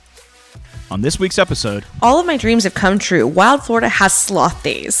On this week's episode, all of my dreams have come true. Wild Florida has sloth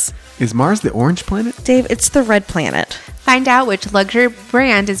days. Is Mars the orange planet? Dave, it's the red planet. Find out which luxury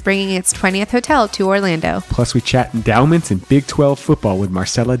brand is bringing its 20th hotel to Orlando. Plus, we chat endowments and Big 12 football with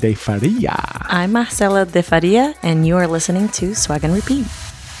Marcela de Faria. I'm Marcela de Faria, and you are listening to Swag and Repeat.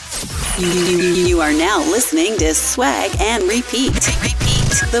 You are now listening to Swag and Repeat.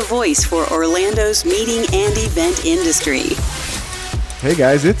 The voice for Orlando's meeting and event industry. Hey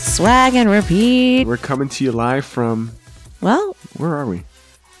guys, it's Swag and Repeat. We're coming to you live from, well, where are we?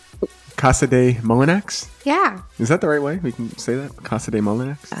 Casa de Molinax? Yeah. Is that the right way? We can say that? Casa de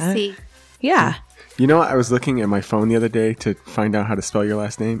Molinax? See. Yeah. You know, I was looking at my phone the other day to find out how to spell your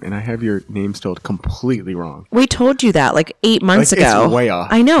last name, and I have your name spelled completely wrong. We told you that like 8 months ago. It's way off.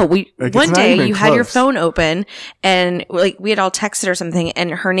 I know. One day even you had your close. phone open and like we had all texted or something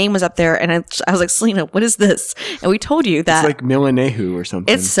and her name was up there and I was like, Selena, what is this? And we told you that. It's like Milanehu or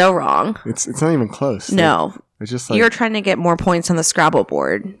something. It's so wrong. It's not even close. No. Like, it's just like You're trying to get more points on the Scrabble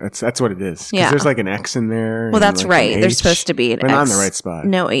board. that's what it is. 'Cause Yeah. there's like an X in there. Well, and that's like right. an There's H, supposed to be an but X. not in the right spot.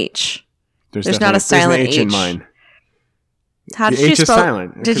 No H. There's not a silent there's an H in H. mine. How The did you H is spell?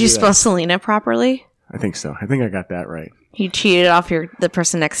 silent. It Did could you be spell that. Selena properly? I think so. I think I got that right. You cheated off the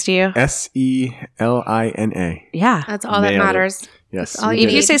person next to you. Selina. Yeah. That's all that Nailed it. matters. Yes. all we you If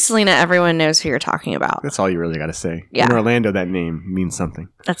did you it. say Selena, everyone knows who you're talking about. That's all you really got to say. Yeah. In Orlando, that name means something.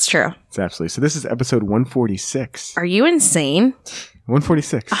 That's true. It's absolutely. So this is episode 146. Are you insane?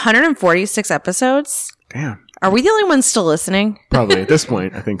 146. 146 episodes? Damn. Are we the only ones still listening? Probably at this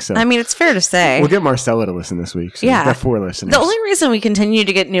point, I think so. I mean, it's fair to say. We'll get Marcella to listen this week. So Yeah. we've got 4 listeners. The only reason we continue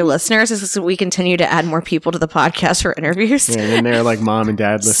to get new listeners is because we continue to add more people to the podcast for interviews. Yeah, and then they're like mom and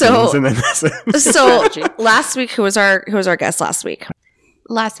dad listeners. So- and then that's So last week, who was our guest last week?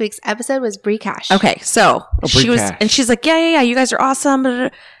 Last week's episode was Brie Cash. Okay, so Brie she was, Cash. and she's like, yeah, you guys are awesome. Blah, blah,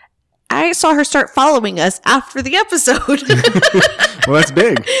 blah. I saw her start following us after the episode. well, that's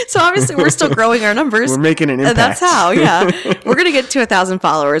big. So obviously we're still growing our numbers. We're making an impact. And that's how, yeah. We're going to get to 1,000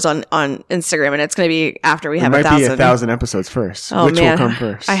 followers on Instagram, and it's going to be after we It have might 1,000. be 1,000 episodes first. Oh, which man. will come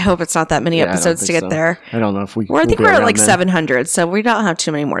first? I hope it's not that many Yeah, I don't episodes to think get so. there. I don't know if we. I think we'll we're be at like around then. 700, so we don't have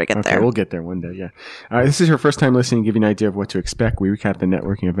too many more to get Okay, there. we'll get there one day, yeah. All right, this is your first time listening, give you an idea of what to expect. We recap the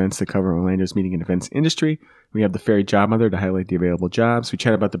networking events that cover Orlando's meeting and events industry. We have the Fairy Job Mother to highlight the available jobs. We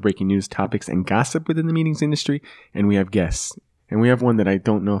chat about the breaking news, topics, and gossip within the meetings industry. And we have guests. And we have one that I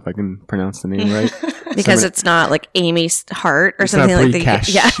don't know if I can pronounce the name right. Because it's not like Amy Hart or It's something not like Brie that. Cash,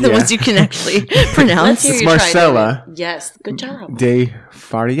 Yeah, the yeah. ones you can actually pronounce. It's Marcela Yes, good job. de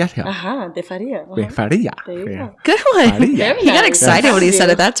Faria. De Faria. De Faria. There you Yeah. go. Good one. Faria. He got nice. excited when he said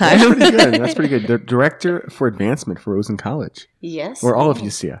it that That's time. pretty good. That's pretty good. The Director for Advancement for Rosen College. Yes. Or all of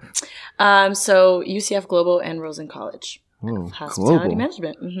UCF. So UCF Global and Rosen College. Whoa, Hospitality global.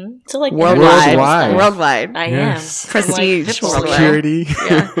 management. So like Worldwide. Worldwide. Worldwide. I Yes. am. Prestige. Like, hip worldwide. Security.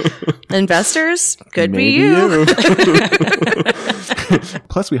 Investors? Could Maybe be you.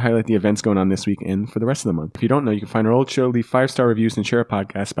 Plus, we highlight the events going on this week and for the rest of the month. If you don't know, you can find our old show, leave 5-star reviews, and share a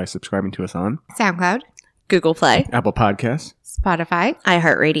podcast by subscribing to us on SoundCloud, Google Play, Apple Podcasts, Spotify,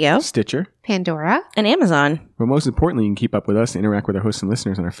 iHeartRadio, Stitcher. Pandora. and Amazon. But most importantly, you can keep up with us and interact with our hosts and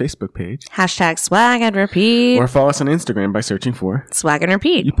listeners on our Facebook page. Hashtag swag and repeat. Or follow us on Instagram by searching for. Swag and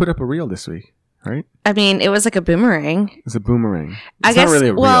repeat. You put up a reel this week, right? I mean, it was like a boomerang. It's a boomerang. It's I guess. not really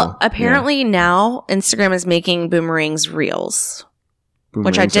a reel. Well, apparently now Instagram is making boomerangs reels, Yeah.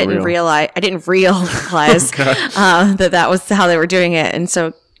 which I Boomerangs are didn't real. realize. I didn't realize that was how they were doing it. And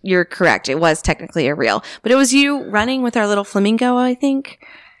so you're correct. It was technically a reel, but it was you running with our little flamingo. I think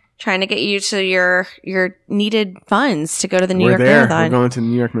trying to get you to your needed funds to go to the New We're York there. Marathon. We're going to the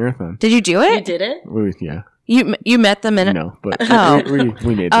New York Marathon. Did you do You it? did it? Yeah. You met them in No, but Oh.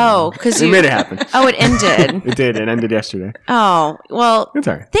 we made it. Oh, 'cause we you- made it happen. Oh, it ended. It did. It ended yesterday. Oh, well, It's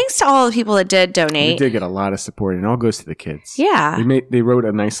all right. thanks to all the people that did We donate. did get a lot of support, and it all goes to the kids. Yeah. They wrote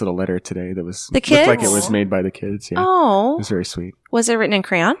a nice little letter today that was The looked like it kids? was made by the kids. Yeah, it Oh, was very sweet. was it written in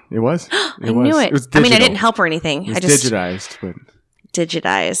crayon? It was. I knew it. was I mean, I digital. didn't help or anything. It was I just digitized, but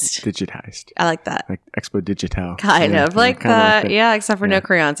digitized. I like that. like Expo Digital. Kind Yeah, of like kinda that. that. Yeah, except for Yeah. no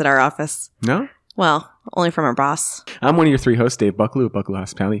crayons at our office. No, Well, only from our boss. I'm one of your 3 hosts, Dave Bucklew of Bucklew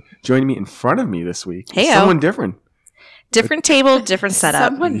Hospitality. Joining me in front of me this week, is Heyo. someone different. Different table, different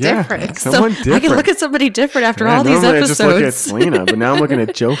setup. Someone Yeah, different. someone different. I can look at somebody different after Yeah, all these normally I just look at episodes. Selena, but now I'm looking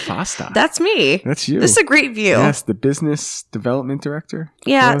at Joe Fosta. That's me. That's you. This is a great view. Yes, the business development director.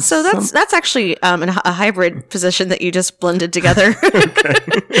 Yeah, Well, so that's actually a hybrid position that you just blended together.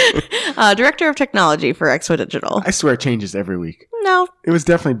 Director of Technology for Expo Digital. I swear it changes every week. No, It was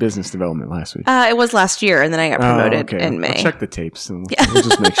definitely business development last week. it was last year, and then I got promoted in May. I'll check the tapes and we'll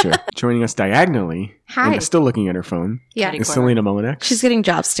just make sure. Joining us diagonally, Hi. and still looking at her phone, Yeah. is Selena Molinex. She's getting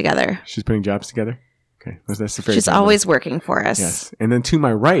jobs together. She's putting jobs together. Okay, that's the She's always working for us. Yes, and then to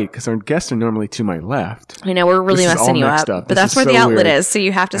my right, because our guests are normally to my left. I know we're really This is messing all you mixed up, up. but This that's is where the so outlet weird. is. So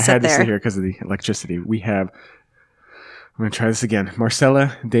you have to I sit had to sit there. here because of the electricity. We have. I'm going to try this again.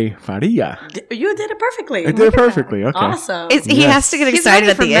 Marcela de Faria. You did it perfectly. I did it perfectly. Okay. Awesome. He Yes. has to get He's excited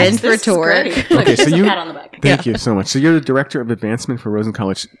ready at for the next. end for it This to is work. great. Okay, so Just a you. pat on the back. Thank you so much. So you're the director of advancement for Rosen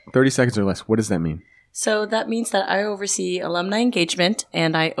College. 30 seconds or less. What does that mean? So that means that I oversee alumni engagement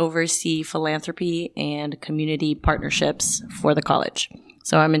and I oversee philanthropy and community partnerships for the college.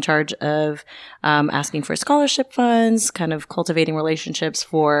 So I'm in charge of asking for scholarship funds, kind of cultivating relationships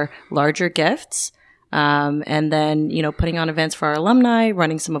for larger gifts, and then, putting on events for our alumni,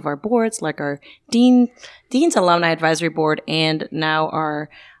 running some of our boards, like our Dean's Alumni Advisory Board and now our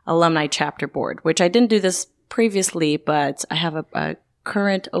Alumni Chapter Board, which I didn't do this previously, but I have a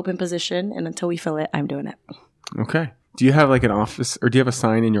current open position, and until we fill it, I'm doing it. Okay. Do you have like an office, or do you have a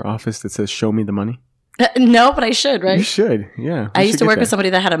sign in your office that says "Show me the money"? No, but I should, right? You should. Yeah. I used to work with somebody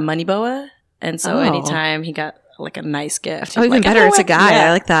that had a money boa, and so anytime he got like a nice gift, Oh, he'd be even like, better. It's a what?" guy. Yeah.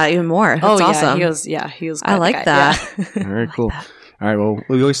 I like that even more. That's awesome. He was. I quite the like guy. that. Yeah. All right, cool. All right, well,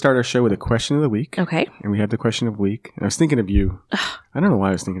 we always start our show with a question of the week. Okay. And we have the question of the week. And I was thinking of you. I don't know why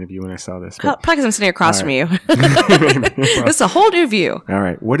I was thinking of you when I saw this. Probably But, because I'm sitting across All from you. This is a whole new view. all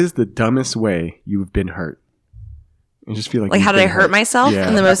right, what is the dumbest way you've been hurt? I just feel like Like, you've how did I been hurt myself Yeah,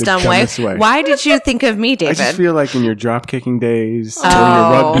 in the most dumb way? dumbest way? Why did you think of me, I just David? feel like in your drop kicking days, or your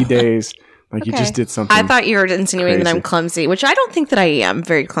Oh. rugby days, like you Okay. just did something. I thought you were insinuating that I'm Crazy. clumsy, which I don't think that I am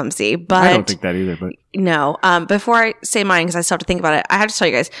very clumsy. But I don't think that either, but no. Before I say mine, because I still have to think about it, I have to tell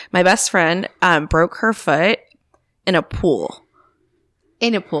you guys, my best friend broke her foot in a pool.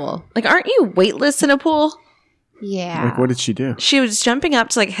 In a pool. Like, aren't you weightless in a pool? Yeah. like, what did she do? She was jumping up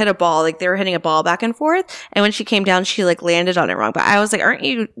to like hit a ball, like they were hitting a ball back and forth, and when she came down, she like landed on it wrong. But I was like, aren't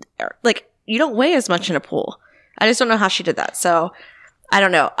you like, you don't weigh as much in a pool? I just don't know how she did that. So I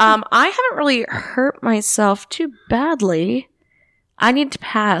don't know. I haven't really hurt myself too badly. I need to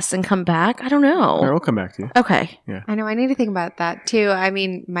pass and come back. I don't All right, know. we'll come back to you. Okay. I know. I need to think about that too. I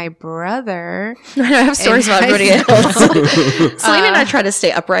mean, my brother. I have stories about everybody else. Selena and I try to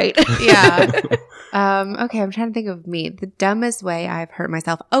stay upright. Yeah. Okay. I'm trying to think of me. The dumbest way I've hurt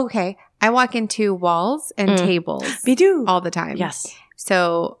myself. Okay. I walk into walls and tables Me too. all the time. Yes.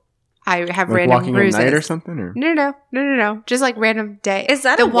 So I have Like random walking bruises. at night or something? Or? No. Just like random day. Is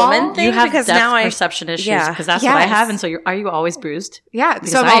that the a woman wall? thing? You have Because depth now I- perception issues Yeah. because that's what I Yes. have, and so are you always bruised? Yeah.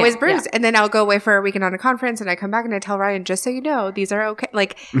 Because So I'm I always am, bruised. And then I'll go away for a weekend on a conference and I come back and I tell Ryan, just so you know, these are okay.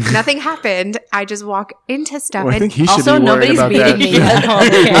 Like nothing happened. I just walk into stuff. Well, I and think he should Also, be worried nobody's about beating that. me at home.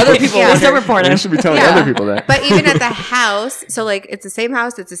 Okay. Other people Yeah. will What's the reporter? You should be telling Yeah. other people that. But even at the house, so like it's the same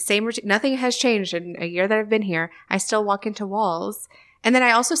house, it's the same routine. Nothing has changed in a year that I've been here. I still walk into walls. And then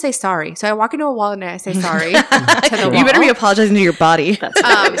I also say sorry. So I walk into a wall and I say sorry to the wall. You better be apologizing to your body.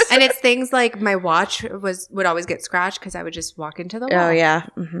 And it's things like my watch would always get scratched because I would just walk into the wall. Oh, yeah.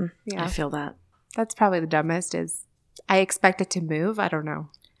 Mm-hmm. Yeah. I feel that. That's probably the dumbest is I expect it to move. I don't know.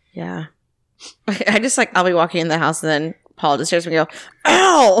 Yeah. I just like, I'll be walking in the house and then Paul just hears me go,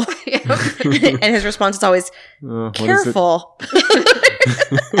 ow! And his response is always, What is it? careful.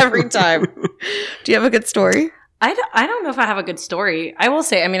 Every time. Do you have a good story? I don't know if I have a good story. I will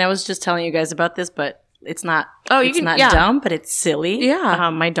say, I mean, I was just telling you guys about this, but it's not. Oh, you it's can- not yeah. dumb, but it's silly. Yeah.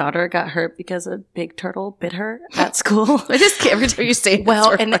 My daughter got hurt because a big turtle bit her at school. I just can't, every time you say it,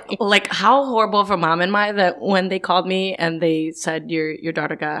 Well, it's so and funny. like how horrible of a mom am I that when they called me and they said your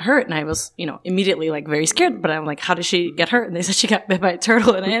daughter got hurt, and I was immediately like very scared, but I'm like, how did she get hurt? And they said she got bit by a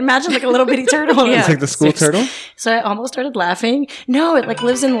turtle, and I imagined like a little bitty turtle. Yeah. It's like the school turtle? So I almost started laughing. No, it like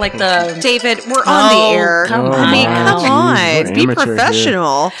lives in like the. David, we're on Oh, the air. come I mean, on. come Jeez, on. what Be amateur here.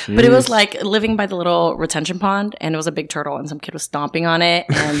 professional. But it was Jeez. like living by the little retention pond, and it was a big turtle, and some kid was stomping on it.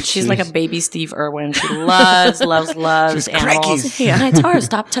 And she's like a baby Steve Irwin. She loves She's animals. cranky. And I told her,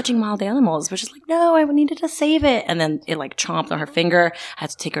 stop touching wild animals. But she's like, no, I needed to save it. And then it like chomped on her finger. I had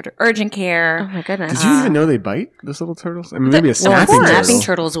to take her to urgent Oh care. my goodness. Did you even know they bite, those little turtles? I mean, maybe a Well, snapping course. turtle. snapping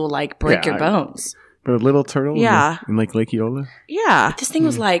turtles will like break Yeah, your bones. But a little turtle? Yeah. In like Lake Eola? Yeah. This thing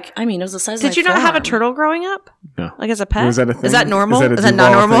was like, I mean, it was the size of Did you not have a forearm. turtle growing up? No. Like as a pet? Was that a thing? Is that normal? Is Is that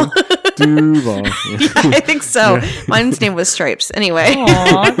not Duval normal? thing? Duval. Yeah, I think so. Mine's name was Stripes. Anyway.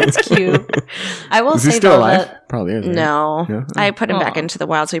 Aw, that's cute. I will Is he say still though alive? that Probably is. Right? No. No? I put him back Aw. into the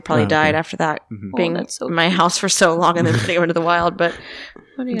wild, so he probably Oh, okay. died after that being that's so in my house for so long and then putting him into the wild. But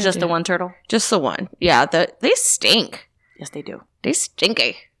what are you gonna just do? the one turtle. Just the one. Yeah, they stink. Yes, they do. They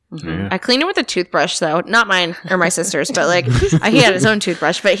stinky. Yeah. I cleaned it with a toothbrush, though. Not mine or my sister's, but like he had his own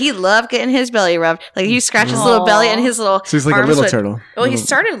toothbrush. But he loved getting his belly rubbed. Like he scratched his little belly and his little. So he's like a arms little would- turtle. Well, he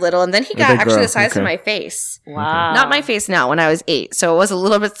started little, and then he Or got they actually grow. the size Okay. of my face. Wow. Not my face now. When I was 8, so it was a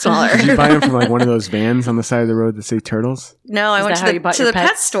little bit smaller. Did you buy him from like one of those vans on the side of the road that say turtles? No, I Is went that to how you bought the your pet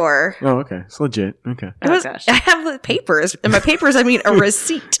pets? store. Oh, okay. It's legit. Okay. It was, gosh. I have the papers. And by papers, I mean a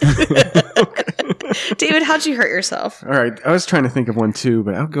receipt. David, how'd you hurt yourself? All right. I was trying to think of one too,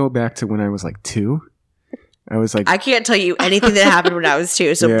 but I'll go back to when I was like 2. I was like, I can't tell you anything that happened when I was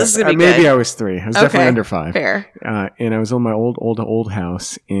 2, so yeah, this is going to be maybe good. I was 3. I was definitely under 5. Fair. And I was in my old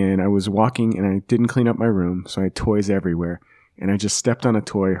house, and I was walking, and I didn't clean up my room, so I had toys everywhere. And I just stepped on a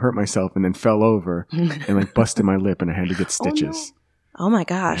toy, hurt myself, and then fell over and like busted my lip, and I had to get stitches. Oh my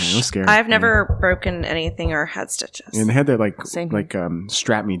gosh. Yeah, it was scary. I've never broken anything or had stitches. And they had to like Same here.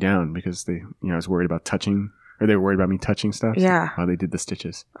 strap me down because they, I was worried about touching, or they were worried about me touching stuff. So Yeah. how they did the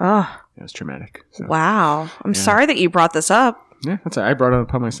stitches. Oh, It was traumatic. So, wow. I'm Yeah. sorry that you brought this up. yeah, that's all right. I brought it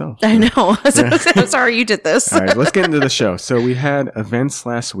upon myself. I know. I'm sorry you did this. All right, let's get into the show. So we had events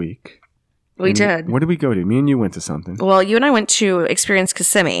last week. We And did. What did we go to? Me and you went to something. Well, you and I went to Experience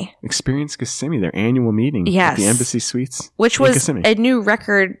Kissimmee, Experience Kissimmee, their annual meeting at Yes. the Embassy Suites, which in was Kissimmee. a new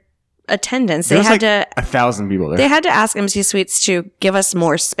record attendance. There They was had like to 1,000 people there. they had to ask Embassy Suites to give us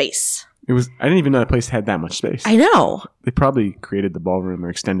more space. It was. I didn't even know that place had that much space. I know. They probably created the ballroom or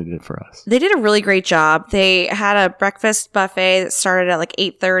extended it for us. They did a really great job. They had a breakfast buffet that started at like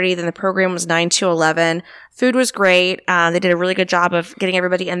 8:30. Then the program was 9 to 11. Food was great. They did a really good job of getting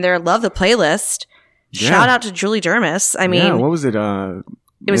everybody in there. Love the playlist. Yeah. Shout out to Julie Dermis. I mean, yeah, what was it? it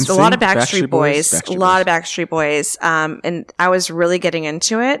was a NSYNC? lot of Backstreet Boys. Backstreet A lot Boys. of Backstreet Boys. And I was really getting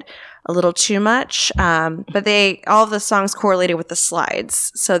into it a little too much. But all of the songs correlated with the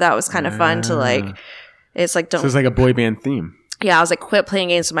slides. So that was kind of fun to like, it's like, So it was like a boy band theme. yeah, I was like, quit playing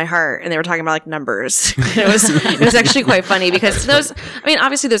games with my heart. And they were talking about like numbers. it was actually quite funny because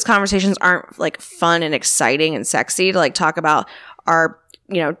obviously those conversations aren't like fun and exciting and sexy to like talk about our,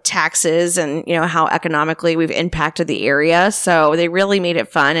 taxes and, how economically we've impacted the area. So they really made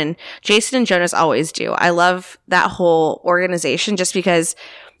it fun. And Jason and Jonas always do. I love that whole organization just because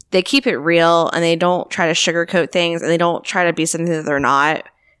they keep it real and they don't try to sugarcoat things and they don't try to be something that they're not.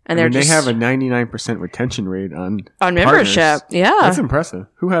 And I they're mean, they just have a 99% retention rate on membership. partners. Yeah. That's impressive.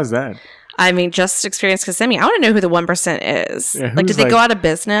 Who has that? I mean, just Experience Kissimmee. I want to know who the 1% is. Yeah, like, who's did they go like- out of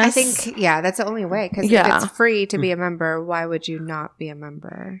business? I think, yeah, that's the only way. Because Yeah. if it's free to be a member, why would you not be a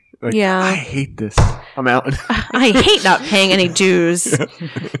member? Like, Yeah. I hate this. I'm out. I hate not paying any dues.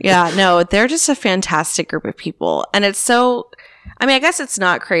 Yeah, no, they're just a fantastic group of people. And it's so, I guess it's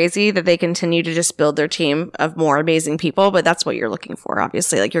not crazy that they continue to just build their team of more amazing people, but that's what you're looking for,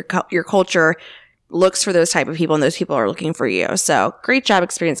 obviously. Like your culture looks for those type of people and those people are looking for you. So great job,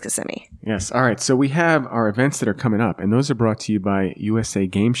 Experience Kissimmee. Yes. All right. So we have our events that are coming up, and those are brought to you by USA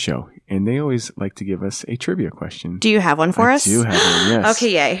Game Show. And they always like to give us a trivia question. Do you have one for us? I do have one, yes.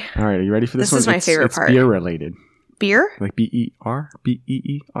 Okay, yay. All right. Are you ready for this This one? is my favorite it's part. beer related. Beer? Like B-E-R?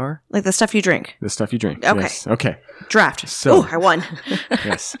 B-E-E-R? Like the stuff you drink. The stuff you drink. Okay. Yes. Okay. Draft. So- Oh, I won.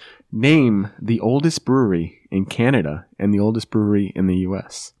 Yes. Name the oldest brewery in Canada and the oldest brewery in the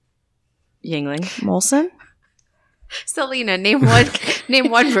U.S. Yingling. Molson? Selena, name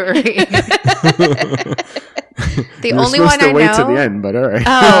one brewery. The You're only supposed one to I wait know. to the end, but all right.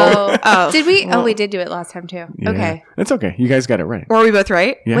 Oh. Did we? Well- we did do it last time too. Yeah. Okay. That's okay. You guys got it right. Were we both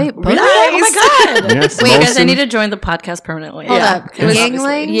right? Yeah. Wait, Really? nice. Oh my God. Yes. Wait, guys, I Molson, need to join the podcast permanently. Hold Yeah. up. It was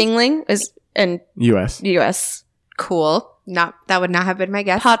Yingling? Yingling is in U.S. U.S. Cool. That would not have been my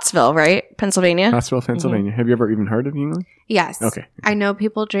guess. Pottsville, right? Pennsylvania. Pottsville, Pennsylvania. Have you ever even heard of Yingling? Yes. Okay. I know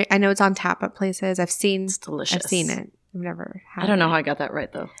people drink. I know it's on tap at places. I've seen. It's delicious. I've seen it. I've never had I don't know how I got that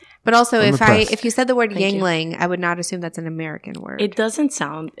right though. But also, I'm impressed. if you said the word Thank you. Yingling, I would not assume that's an American word. It doesn't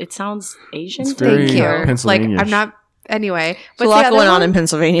sound. It sounds Asian. It's very Thank you. Pennsylvania. Like I'm not. Anyway, There's a lot going on in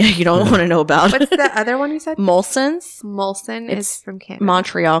Pennsylvania you don't want to know about. What's the other one you said? Molson's? Molson It's is from Canada.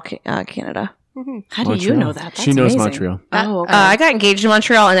 Montreal, Canada. How do you Montreal. know that? That's She knows amazing. Montreal. Oh, okay. I got engaged in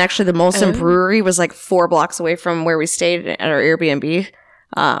Montreal, and actually the Molson Oh. Brewery was like 4 blocks away from where we stayed at our Airbnb.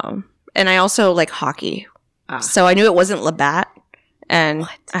 And I also like hockey. Ah. So I knew it wasn't Labatt. and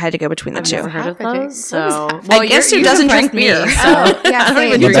I had to go between the I've two. never heard of happening? those. So, I guess who doesn't drink me, beer? so- Oh, yeah, I don't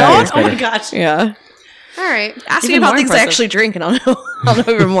even same. You drink don't? beer. Oh my gosh. Yeah. All right. Ask me Even about more things I impressive. actually drink, and I'll know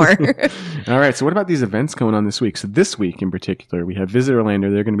even more. All right. So what about these events going on this week? So this week in particular, we have Visit Orlando.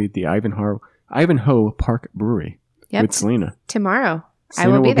 They're going to be at the Ivanhoe Park Brewery Yep. with Selena. Tomorrow. I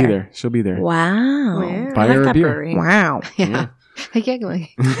Selena will be there. She'll be there. Wow. Yeah. Buy I like her a that beer. brewery. Wow. Yeah. Giggling.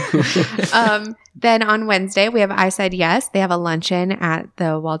 Then on Wednesday, we have I Said Yes. They have a luncheon at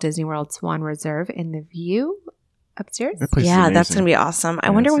the Walt Disney World Swan Reserve in the View upstairs. That place is Yeah, that's amazing. going to be awesome. I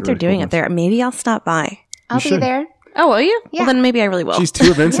Yeah, wonder it's what a they're really doing cool up there. Maybe I'll stop by. I'll be should. there. Oh, will you? Yeah. Well, then maybe I really will. She's 2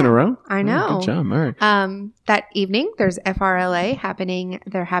 events in a row? I Oh, know. good job. All right. That evening, there's FRLA happening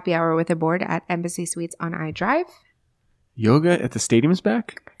their happy hour with a board at Embassy Suites on iDrive. Yoga at the stadium's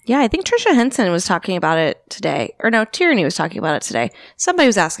back? Yeah, I think Trisha Henson was talking about it today. Or no, Tierney was talking about it today. Somebody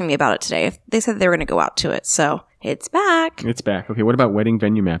was asking me about it today. They said they were going to go out to it. So it's back. It's back. Okay, what about Wedding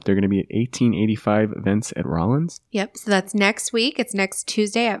Venue Map? They're going to be at 1885 Events at Rollins. Yep. So that's next week. It's next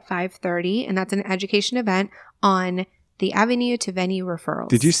Tuesday at 5:30, and that's an education event on the avenue to venue referrals.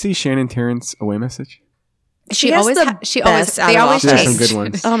 Did you see Shannon Tarrant's away message? She has always. the She always. best out They of always She has change. some good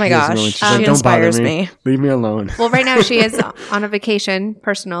ones. Oh my She has gosh. some ones. She's She like, don't inspires bother me. Leave me alone. Well, right now she is on a vacation,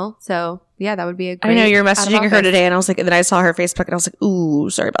 personal. So yeah, that would be a great. I know you're out of messaging her office. today, and I was like, and then I saw her Facebook, and I was like, ooh,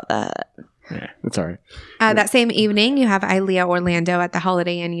 sorry about that. Yeah, that's all right. That same evening, you have ILEA Orlando at the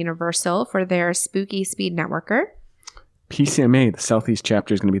Holiday Inn Universal for their Spooky Speed Networker. PCMA, the Southeast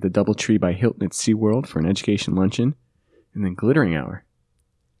chapter, is going to be at the Doubletree by Hilton at SeaWorld for an education luncheon. And then Glittering Hour.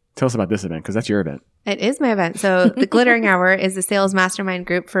 Tell us about this event, because that's your event. It is my event. So the Glittering Hour is the sales mastermind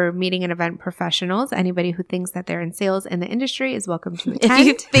group for meeting and event professionals. Anybody who thinks that they're in sales in the industry is welcome to attend. If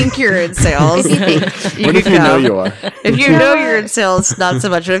you think you're in sales, If you think. What if can you know come. you are? If you know you're in sales, not so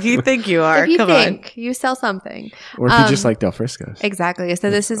much. But if you think you are, If you come think you sell something. Or if you just like Del Frisco's. Exactly. So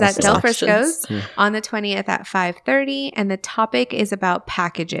this is at Awesome. Del Selections. Frisco's on the 20th at 5:30, and the topic is about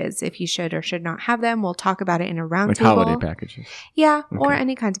packages. If you should or should not have them, we'll talk about it in a Like roundtable. holiday packages. Yeah, or Okay.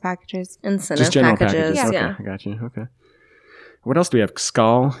 any kinds of packages. Incentive Just general packages. packages. Yeah. Okay, I got you. Okay. What else do we have?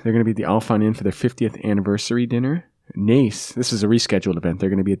 Skull. They're going to be at the Alphon Inn for their 50th anniversary dinner. Nace. This is a rescheduled event. They're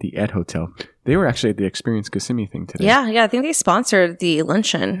going to be at the Ed Hotel. They were actually at the Experience Kissimmee thing today. Yeah, I think they sponsored the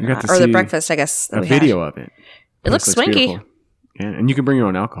luncheon You got to or the see breakfast, I guess. that A we had. video of it. It looks Place swanky. beautiful. Yeah, and you can bring your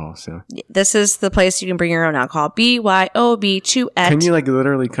own alcohol. So This is the place you can bring your own alcohol. BYOB to can you like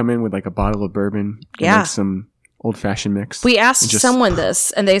literally come in with like a bottle of bourbon? And Yeah. like some old fashioned mix. We asked and just- someone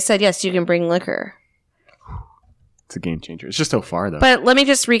this, and they said yes, you can bring liquor. It's a game changer. It's just so far though. But let me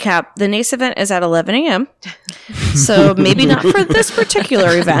just recap: the NACE event is at 11 a.m. So maybe not for this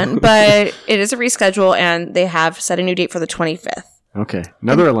particular event, but it is a reschedule, and they have set a new date for the 25th. Okay,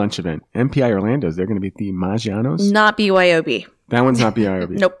 another lunch event. MPI Orlando's. They're going to be at the Maggiano's. Not BYOB. That one's not BIRB.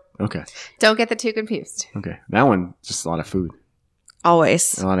 Nope. Okay. Don't get the two confused. Okay. That one just a lot of food,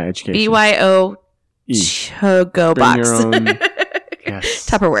 Always. a lot of education. BYO E. to go Bring box. your own. Yes.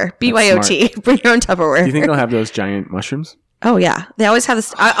 Tupperware. BYOT. Bring your own Tupperware. Do you think they'll have those giant mushrooms? Oh yeah, they always have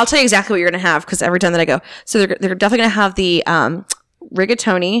this. I'll tell you exactly what you're going to have because every time that I go, so they're definitely going to have the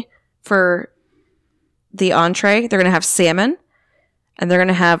rigatoni for the entree. They're going to have salmon, and they're going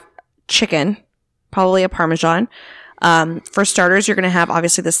to have chicken, probably a Parmesan. For starters, you're going to have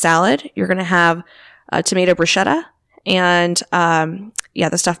obviously the salad. You're going to have tomato bruschetta and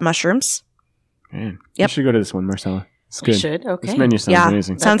the stuffed mushrooms. Man, Yep. you should go to this one, Marcella. It's You good. should. Okay. This menu sounds Yeah.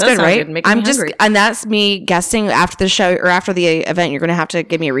 amazing. Sounds That does good, sound right? good. Making me hungry. And that's me guessing after the show or after the event. You're going to have to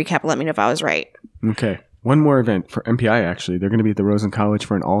give me a recap and let me know if I was right. Okay. One more event for MPI, actually. They're going to be at the Rosen College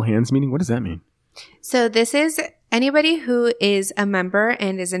for an all hands meeting. What does that mean? So this is anybody who is a member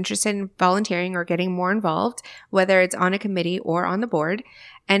and is interested in volunteering or getting more involved, whether it's on a committee or on the board.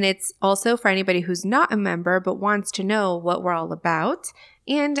 And it's also for anybody who's not a member but wants to know what we're all about,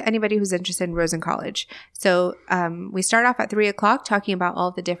 and anybody who's interested in Rosen College. So we start off at 3:00 talking about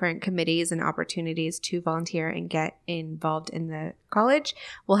all the different committees and opportunities to volunteer and get involved in the college.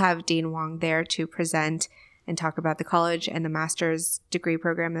 We'll have Dean Wong there to present and talk about the college and the master's degree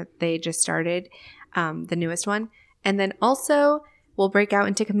program that they just started, the newest one. And then also we'll break out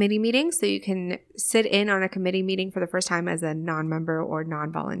into committee meetings so you can sit in on a committee meeting for the first time as a non-member or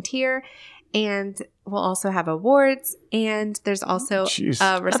non-volunteer. And we'll also have awards, and there's also Jeez. a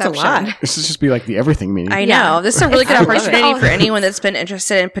That's a reception. lot. This would just be like the everything meeting. I know. This is a really good I love it. opportunity for anyone that's been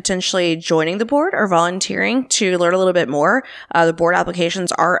interested in potentially joining the board or volunteering to learn a little bit more. The board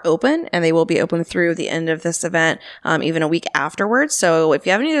applications are open, and they will be open through the end of this event, even a week afterwards. So if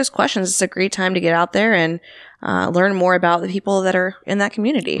you have any of those questions, it's a great time to get out there and learn more about the people that are in that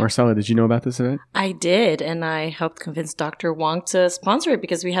community. Marcella, did you know about this event? I did, and I helped convince Dr. Wong to sponsor it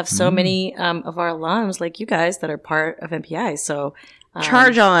because we have so many of our alums, like you guys, that are part of MPI. So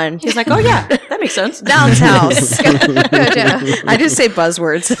Charge on. he's like, "Oh yeah, that makes sense." Downhouse. I just say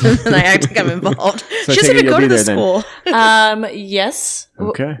buzzwords and I act like I'm involved. So I She take doesn't it even you'll go be to the there then. school. Yes.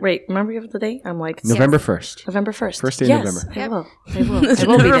 Okay. Wait, remember the date? I'm like November 1st. November 1st. First day of yes, November. I will. I will. I will be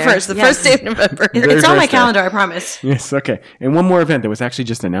November there. 1st, the Yes. first day of November. Very It's on my first day. calendar. I promise. Yes, okay. And one more event that was actually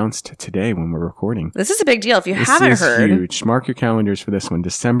just announced today when we're recording. This is a big deal. If you This haven't is heard, huge. Mark your calendars for this one.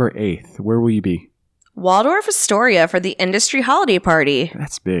 December 8th. Where will you be? Waldorf Astoria for the industry holiday party.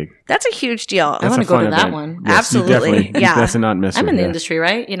 That's big. That's a huge deal. I want a to go fun to that event. one. Yes, you Absolutely. definitely- Yeah. That's a not miss. I'm in the yeah. industry,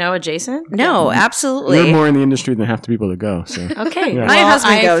 right? You know, adjacent. No, absolutely. You're more in the industry than half the people that go. So Okay. Yeah. My Well,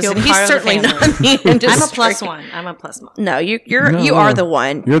 husband I goes, feel and he's part of the certainly family. not in the industry. I'm a plus one. I'm a plus one. No, you No. are the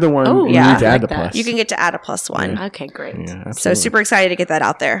one. you're the one. Oh, you yeah, need to I add like the that. plus. You can get to add a plus one. Okay, great. Yeah, absolutely. So super excited to get that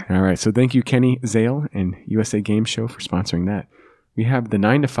out there. All right. So thank you, Kenny Zale and USA Game Show for sponsoring that. We have the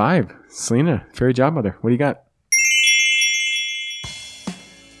 9 to 5. Selena, Fairy Job Mother. What do you got?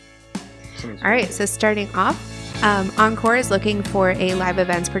 All right, so starting off, Encore is looking for a live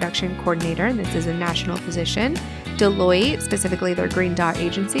events production coordinator, and this is a national position. Deloitte, specifically their Green Dot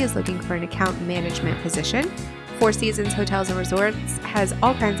agency, is looking for an account management position. Four Seasons Hotels and Resorts has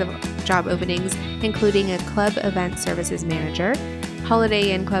all kinds of job openings, including a club event services manager.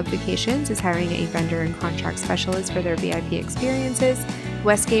 Holiday Inn Club Vacations is hiring a vendor and contract specialist for their VIP experiences.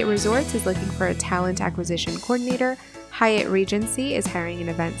 Westgate Resorts is looking for a talent acquisition coordinator. Hyatt Regency is hiring an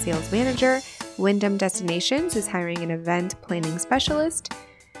event sales manager. Wyndham Destinations is hiring an event planning specialist.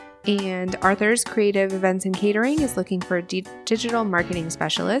 And Arthur's Creative Events and Catering is looking for a digital marketing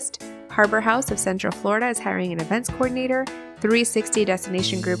specialist. Harbor House of Central Florida is hiring an events coordinator. 360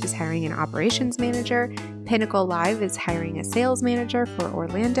 Destination Group is hiring an operations manager. Pinnacle Live is hiring a sales manager for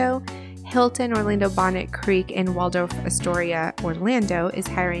Orlando. Hilton Orlando Bonnet Creek and Waldorf Astoria Orlando is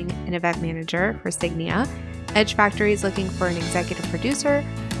hiring an event manager for Signia. Edge Factory is looking for an executive producer.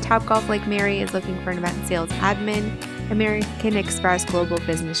 Topgolf Lake Mary is looking for an event sales admin. American Express Global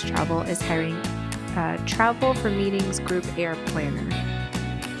Business Travel is hiring travel for meetings group air planner.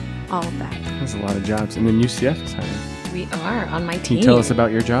 All of that. There's a lot of jobs. And then UCF is hiring. We are on my Can team. you tell us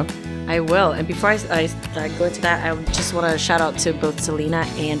about your job? I will. And before I go into that, I just want to shout out to both Selena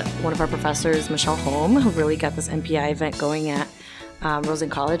and one of our professors, Michelle Holm, who really got this MPI event going at Rosen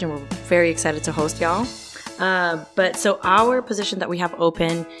College, and we're very excited to host y'all. But so our position that we have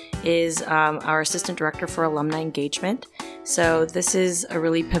open is our Assistant Director for Alumni Engagement. So this is a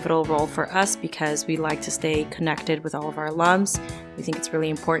really pivotal role for us because we like to stay connected with all of our alums. We think it's really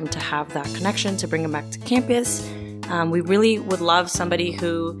important to have that connection to bring them back to campus. We really would love somebody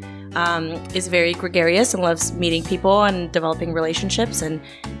who is very gregarious and loves meeting people and developing relationships, and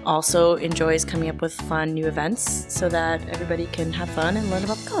also enjoys coming up with fun new events so that everybody can have fun and learn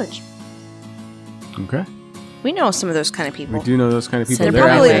about the college. Okay. We know some of those kind of people. We do know those kind of people. So They're out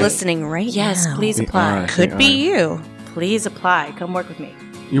probably there. listening right Yes, now. please They apply. are. Could be you. Please apply. Come work with me.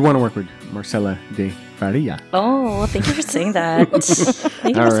 You want to work with Marcela de Faria. Oh, thank you for saying that.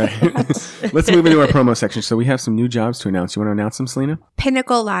 Thank you All for right. saying that. Let's move into our promo section. So we have some new jobs to announce. You want to announce them, Selena?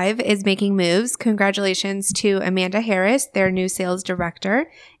 Pinnacle Live is making moves. Congratulations to Amanda Harris, their new sales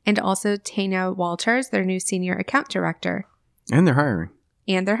director, and also Tana Walters, their new senior account director. And they're hiring.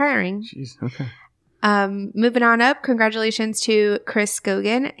 And they're hiring. Jeez. Okay. Moving on up, congratulations to Chris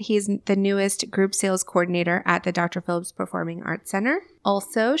Scogan. He's the newest group sales coordinator at the Dr. Phillips Performing Arts Center.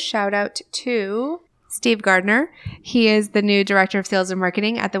 Also, shout out to Steve Gardner. He is the new director of sales and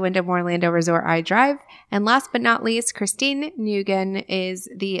marketing at the Wyndham Orlando Resort iDrive. And last but not least, Christine Nguyen is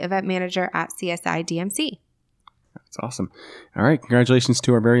the event manager at CSI DMC. That's awesome. All right. Congratulations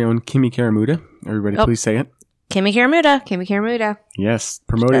to our very own Kimi Karamuda. Everybody, Oh. please say it. Kimmy Karamuda. Kimmy Karamuda. Yes.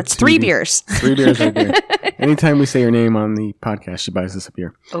 Promoted. That's to 3 the- beers. 3 beers right there. Anytime we say her name on the podcast, she buys us a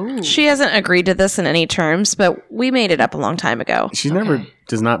beer. Oh, She hasn't agreed to this in any terms, but we made it up a long time ago. She never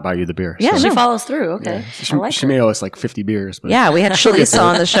does not buy you the beer. Yeah, so- she follows through. Okay. She, I like she her. may owe us like 50 beers. But Yeah, we had Shalisa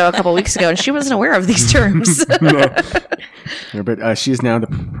on the show a couple weeks ago, and she wasn't aware of these terms. Yeah, but she is now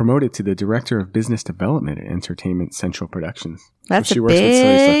promoted to the Director of Business Development at Entertainment Central Productions. That's So she a works with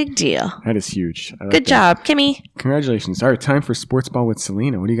Celisa. big deal. That is huge. I like Good that. job, Kimmy. Congratulations. All right, time for Sports Ball with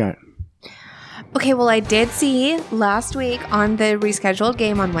Selena. What do you got? Okay, well, I did see last week on the rescheduled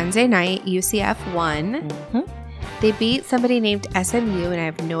game on Wednesday night, UCF won. Mm-hmm. They beat somebody named SMU, and I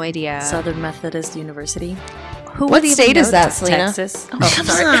have no idea. Southern Methodist University. Who What would even state know is that, Selena? Texas. Come on.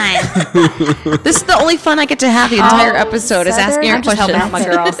 This is the only fun I get to have the entire episode is asking your I'm just questions.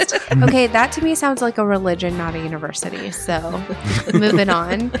 helping out my girl. Okay, that to me sounds like a religion, not a university. So, moving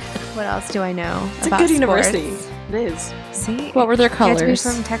on. What else do I know It's about a good sports? university. It is. See, What were their you have to be colors?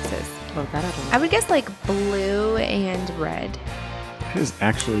 from Texas. Oh, that I don't know. I would guess like blue and red. That is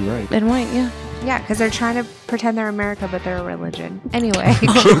actually right. And white, yeah. Yeah, because they're trying to pretend they're America, but they're a religion. Anyway,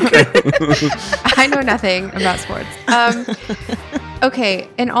 I know nothing about sports. Okay,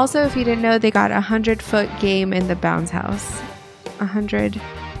 and also, if you didn't know, they got 100-foot game in the Bounce House. 100.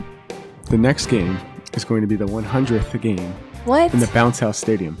 The next game is going to be the 100th game What? in the Bounce House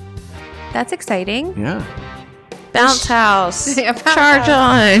Stadium. That's exciting. Yeah. Bounce house. Yeah, bounce Charge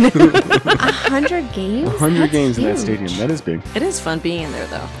house. on. 100 games? 100 That's games in that huge. stadium. That is big. It is fun being in there,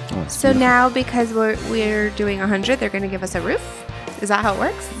 though. Oh, it's So beautiful. now, because we're doing 100, they're going to give us a roof? Is that how it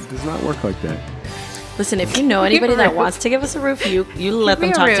works? It does not work like that. Listen, if you know anybody that wants to give us a roof, you let them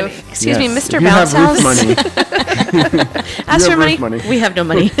me a talk to me. roof. Excuse me, Yes. Mr. If you Bounce have roof House. money, Ask you for have money. roof money. We have no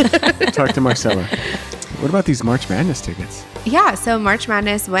money. talk to Marcella. What about these March Madness tickets? Yeah, so March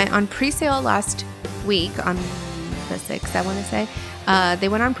Madness went on pre-sale last week on the 6th, I want to say. They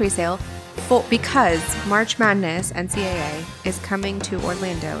went on pre-sale because March Madness, NCAA, is coming to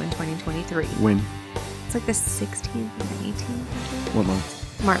Orlando in 2023. When? It's like the 16th and the 18th What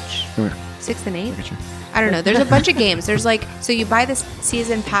month? March. Where? 6th and 8th? Look at you. I don't know. There's a bunch of games. There's like, so you buy this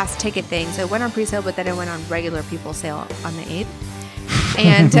season pass ticket thing. So it went on pre-sale, but then it went on regular people sale on the 8th.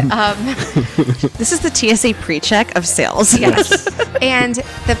 And This is the TSA pre-check of sales. yes. And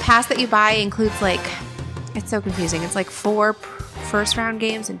the pass that you buy includes like, it's so confusing. It's like 4 first round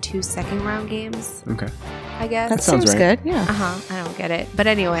games and 2 second round games, Okay. I guess. That Sounds seems right. good. Yeah. I don't get it. But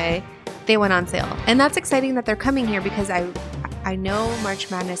anyway, they went on sale. And that's exciting that they're coming here because I know March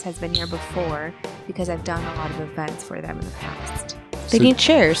Madness has been here before because I've done a lot of events for them in the past. They So- need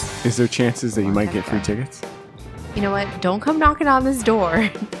chairs. Is there chances that you might get free tickets? You know what? Don't come knocking on this door.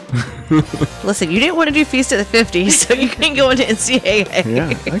 Listen, you didn't want to do Feast of the 50s, so you can go into NCAA.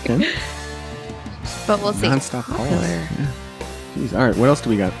 Yeah, I can. But we'll see. Non-stop calls. Popular. Yeah. Jeez. All right, what else do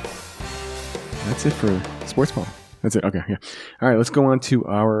we got? That's it for sports ball. That's it. Okay, yeah. All right, let's go on to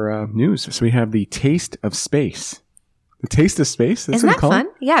our news. So we have the Taste of Space. The Taste of Space? That's Isn't what that you call fun?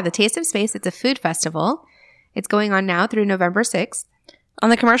 it? Yeah, the Taste of Space. It's a food festival. It's going on now through November 6th. On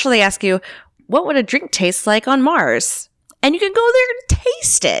the commercial, they ask you, what would a drink taste like on Mars? And you can go there and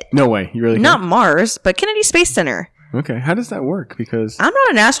taste it. No way. You really Not can't? Mars, but Kennedy Space Center. Okay, how does that work? Because I'm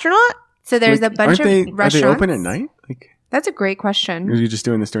not an astronaut. So there's like, a bunch of Are restaurants. they open at night? Like, That's a great or are question. you just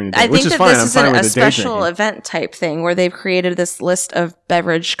doing this during the day? I Which think is that fine. this I'm is fine a with the day special drinking. event type thing where they've created this list of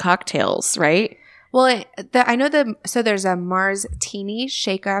beverage cocktails, right? Well, I know so there's a Mars Teeny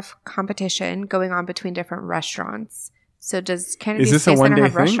Shake-Off competition going on between different restaurants. So does Kennedy Is this Space a Center one-day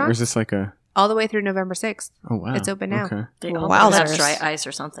have thing, or restaurants? is this like a? All the way through November 6th. Oh wow, It's open now. Okay. They Wow, all have there's- dry ice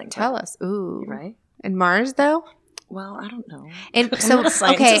or something. Tell us. Ooh. Right? And Mars, though? Well, I don't know. And I'm so, not a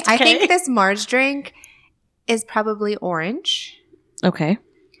scientist, I think okay? this Mars drink is probably orange, Okay.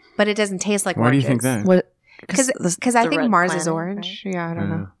 but it doesn't taste like Why do you oranges. think that? What? Because Because I the think red Mars is planet, orange. Yeah, I don't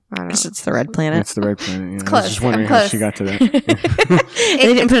know. I don't know. it's the red planet. It's the red planet. Yeah. I was close. just wondering I'm how close. she got to that.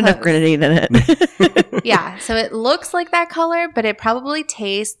 They didn't put enough close. grenadine in it. Yeah, so it looks like that color, but it probably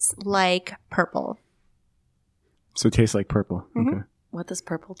tastes like purple. So it tastes like purple. Mhm. Okay. What does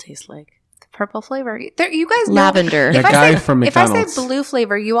purple taste like? The purple flavor. You guys know. Lavender. That If I guy say- from If I McDonald's. say blue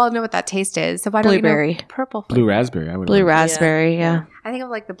flavor, you all know what that taste is. So why don't you Blueberry. know purple flavor? Blue raspberry. I would. Blue like. raspberry, yeah. I think of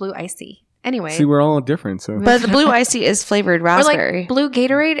like the blue icy. Anyway. See, we're all different. So But the blue icy is flavored or raspberry. like blue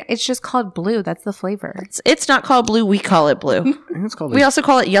Gatorade, it's just called blue. That's the flavor. It's not called blue. We call it blue. I think it's called. We also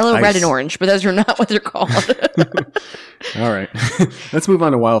call it yellow, red, Ice. and orange, but those are not what they're called. All right. Let's move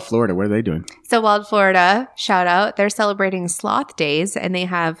on to Wild Florida. What are they doing? So Wild Florida, shout out. They're celebrating sloth days and they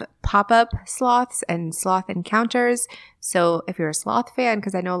have pop-up sloths and sloth encounters. So if you're a sloth fan,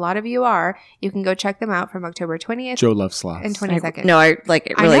 because I know a lot of you are, you can go check them out from October 20th Joe loves sloths. and 22nd. No, I like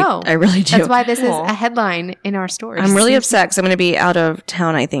it I really. know. I really do. That's why this is Aw. a headline in our stores. I'm really upset because I'm going to be out of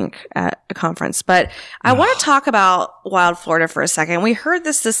town, I think, at a conference. But I want to talk about Wild Florida for a second. We heard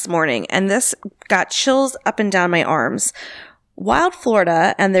this morning, and this got chills up and down my arms. Wild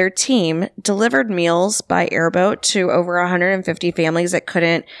Florida and their team delivered meals by airboat to over 150 families that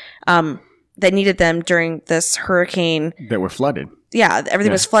couldn't, that needed them during this hurricane. That were flooded. Yeah, everything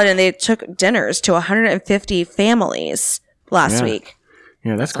Yeah. was flooded, and they took dinners to 150 families last Yeah. week.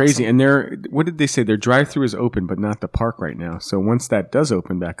 Yeah, that's crazy. And what did they say? Their drive-through is open, but not the park right now. So once that does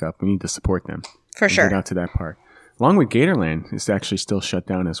open back up, we need to support them. For and sure. Get out to that park. Along with Gatorland, it's actually still shut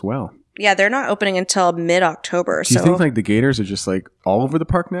down as well. Yeah, they're not opening until mid-October. Do you think like the Gators are just like all over the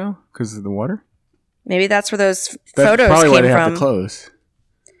park now because of the water? Maybe that's where those That's photos probably why came they have from. to close.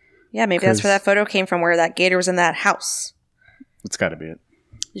 Yeah, maybe that's where that photo came from, where that gator was in that house. It's got to be it.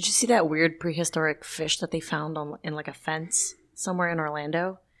 Did you see that weird prehistoric fish that they found in like a fence somewhere in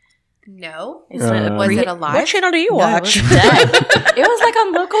Orlando? No. It's like Was it alive? What channel do you No, watch? it was dead. It was like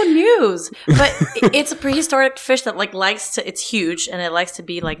on local news, but it's a prehistoric fish that like likes to. It's huge and it likes to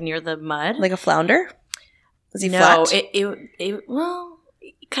be like near the mud. Like a flounder? Was he no, flat? it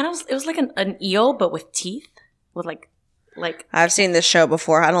kind of. It was like an eel, but with teeth, with like. I've seen this show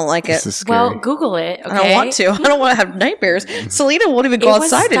before. I don't like it. This is scary. Well, Google it. Okay? I don't want to. I don't want to have nightmares. Selena won't even go It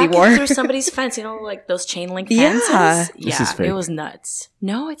was outside stuck anymore. through somebody's fence, you know, like those chain link Yeah. fences. This is fake. It was nuts.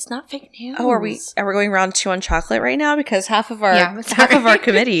 No, it's not fake news. Oh, are we going round 2 on chocolate right now? Because half of our Yeah, half of our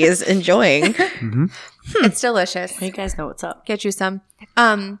committee is enjoying. It's delicious. You guys know what's up. Get you some.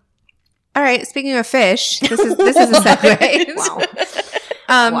 All right. Speaking of fish, this is a segue.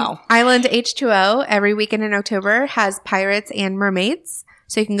 Wow. Wow. Island H2O every weekend in October has pirates and mermaids,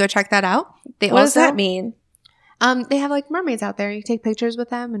 so you can go check that out. What does that mean? They have like mermaids out there. You take pictures with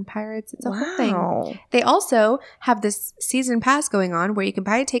them and pirates. It's a whole thing. Wow. They also have this season pass going on where you can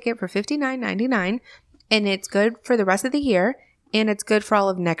buy a ticket for $59.99, and it's good for the rest of the year, and it's good for all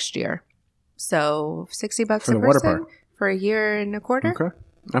of next year. So $60 For a the water person park. for a year and a quarter. Okay.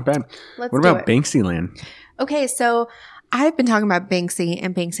 Not bad. Let's What do about it. Banksyland? Okay, so I've been talking about Banksy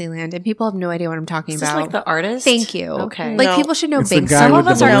and Banksyland, and people have no idea what I'm talking Is this about. like the artist? Thank you. Okay. Like No. people should know It's the Banksy. guy Some with of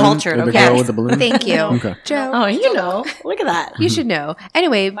the us are balloon, cultured, or the okay. girl with the balloon? Thank you, Okay. Joe. Oh, you know. Look at that. You should know.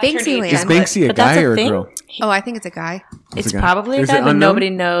 Anyway, turn to Is Banksyland. Banksy a But that's guy a or a thing? girl? Oh, I think it's a guy. It's a guy. probably a Is guy, it but unknown? nobody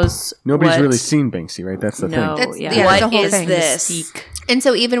knows. Nobody's what- really seen Banksy, right? That's the No, thing. That's- yeah. yeah, it's a What whole is thing. this? Mystique. And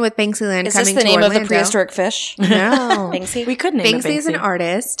so even with Banksyland Is this coming the to name Orlando, of the prehistoric fish? No. Banksy? We could name it Banksy is an Banksy.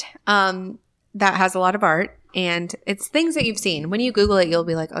 artist that has a lot of art, and it's things that you've seen. When you Google it, you'll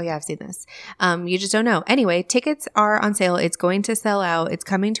be like, oh yeah, I've seen this. You just don't know. Anyway, tickets are on sale. It's going to sell out. It's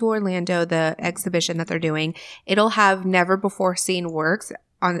coming to Orlando, the exhibition that they're doing. It'll have never before seen works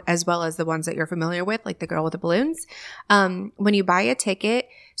on, as well as the ones that you're familiar with, like the girl with the balloons. When you buy a ticket,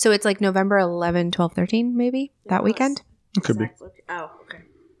 so it's like November 11, 12, 13, maybe that weekend. It could be. Oh,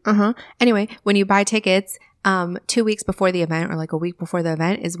 okay. Anyway, when you buy tickets, 2 weeks before the event or like a week before the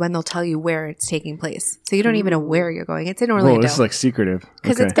event is when they'll tell you where it's taking place. So you don't even know where you're going. It's in Orlando. Whoa, this is like secretive.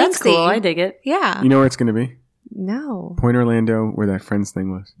 'Cause it's That's Banksy. cool. I dig it. Yeah. You know where it's going to be? No. Point Orlando, where that Friends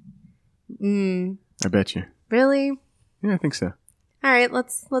thing was. I bet you. Really? Yeah, I think so. All right,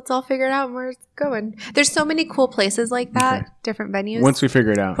 let's all figure it out where it's going. There's so many cool places like that, Okay. different venues. Once we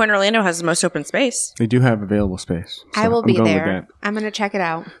figure it out, Point Orlando has the most open space. they do have available space. So I will I'm be going with there. that. I'm going to check it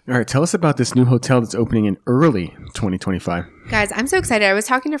out. All right, tell us about this new hotel that's opening in early 2025. Guys, I'm so excited. I was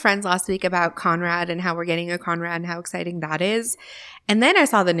talking to friends last week about Conrad and how we're getting a Conrad and how exciting that is. And then I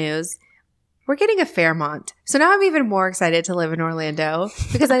saw the news. We're getting a Fairmont. So now I'm even more excited to live in Orlando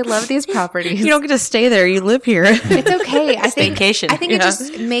because I love these properties. You don't get to stay there. You live here. It's okay. I think Staycation. I think it Yeah.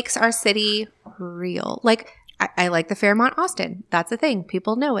 just makes our city real. Like I like the Fairmont Austin. That's the thing.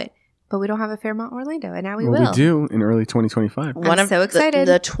 People know it. But we don't have a Fairmont Orlando, and now we will. We do in early 2025. One of so excited.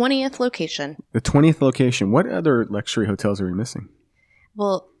 The 20th location. The 20th location. What other luxury hotels are we missing?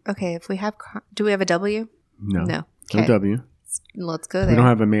 Well, okay. If we have, do we have a W? No. No. No Okay. W. Let's go there. We don't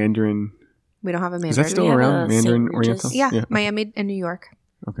have a Mandarin. We don't have a Is Mandarin. that still we have around? a Mandarin St. Regis? Oriental? Yeah, Miami and New York.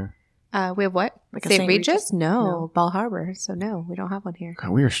 Okay. We have what? Like a St. St. Regis? Regis? No. No. Ball Harbor. So no, we don't have one here.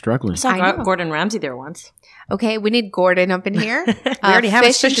 God, we are struggling. I saw I know. Gordon Ramsay there once. Okay, we need Gordon up in here. We already have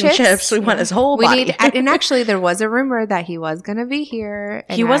his fish and chips. We want his whole We body. need, and actually, there was a rumor that he was going to be here.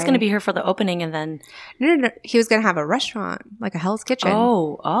 He was going to be here for the opening and then. No. He was going to have a restaurant, like a Hell's Kitchen.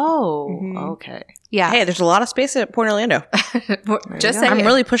 Oh, okay. yeah. Hey, there's a lot of space at Point Orlando. Just I'm saying.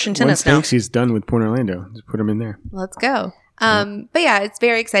 really pushing Once tennis now. Banksy's done with Point Orlando, just put him in there. Let's go. But yeah, it's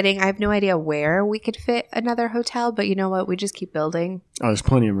very exciting. I have no idea where we could fit another hotel, but you know what? We just keep building. Oh, there's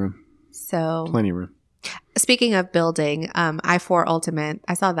plenty of room. So Plenty of room. speaking of building, I-4 Ultimate,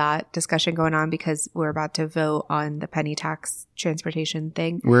 I saw that discussion going on because we're about to vote on the penny tax transportation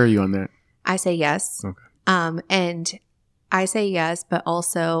thing. Where are you on that? I say yes. Okay. And I say yes, but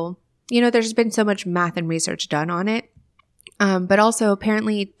also, you know, there's been so much math and research done on it. But also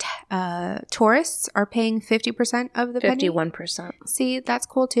apparently tourists are paying 50% of the penny. 51%. See, that's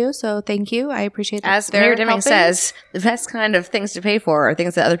cool too. So thank you. I appreciate that. As they're Mayor Deming helping. says, the best kind of things to pay for are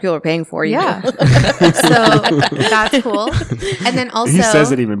things that other people are paying for. You Yeah. know? So that's cool. And then also, He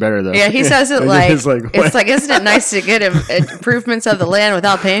says it even better though. Yeah, he says it like, It's like, it's what? like, isn't it nice to get improvements of the land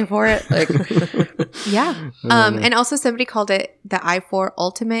without paying for it? Like, yeah. And also somebody called it the I-4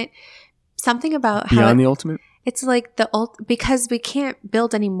 Ultimate. Something about how Beyond the ultimate. it's like because we can't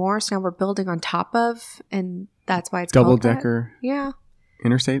build anymore, so now we're building on top of, and that's why it's Double called that. decker Yeah,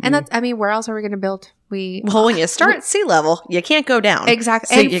 interstate. and maybe? that's. I mean, where else are we going to build? well, when you start at sea level, you can't go down.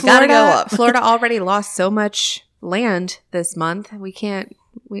 Exactly. So and you Florida, gotta go up. Florida already lost so much land this month. We can't.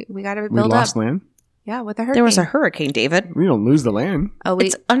 We got to we build lost up. land. Yeah, with a hurricane. There was a hurricane, David. We don't lose the land Oh, we.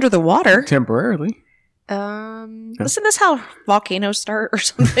 It's under the water. temporarily. Um. Isn't this how volcanoes start or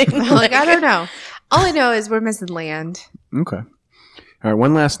something? Like I don't know. All I know is we're missing land. Okay. All right.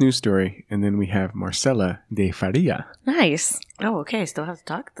 One last news story, and then we have Marcela de Faria. Nice. Oh, okay. Still have to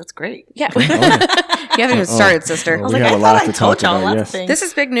talk. That's great. Yeah. You haven't even started, sister. Oh, was we like, have I a lot thought to I told talk y'all about. lots of Yes. things. This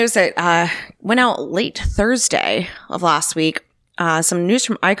is big news that went out late Thursday of last week. Some news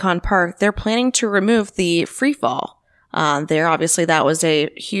from Icon Park. They're planning to remove the free fall. There, obviously, that was a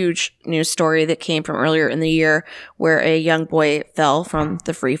huge news story that came from earlier in the year where a young boy fell from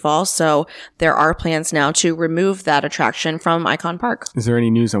the free fall. So there are plans now to remove that attraction from Icon Park. Is there any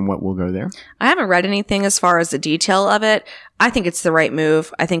news on what will go there? I haven't read anything as far as the detail of it. I think it's the right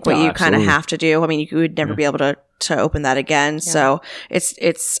move. I think what Oh, you kind of absolutely. have to do. I mean, you would never be able to open that again. So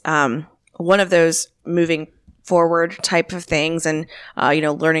it's one of those moving forward type of things and,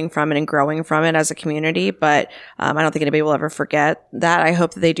 learning from it and growing from it as a community. But I don't think anybody will ever forget that. I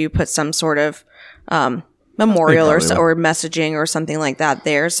hope that they do put some sort of memorial They or, probably or messaging or something like that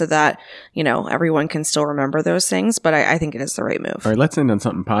there so that, everyone can still remember those things. But I think it is the right move. All right. Let's end on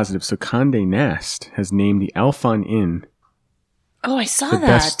something positive. So Condé Nast has named the Alfon Inn Oh, I saw the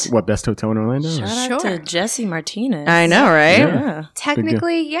that. best hotel in Orlando. Shout out Sure. to Jesse Martinez. I know, right? Yeah.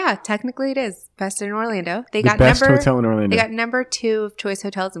 Technically, technically it is best in Orlando. They The got best number. hotel in Orlando. They got number 2 of choice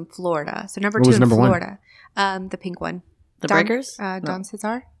hotels in Florida. So number What 2 was in number one? Florida. The pink one. The Don, Breakers? Don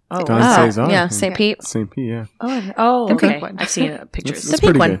Cesar. Oh, Don wow. Cesar. Yeah, St. Pete. St. Pete, yeah. Oh, The okay. pink one. I've seen pictures. That's The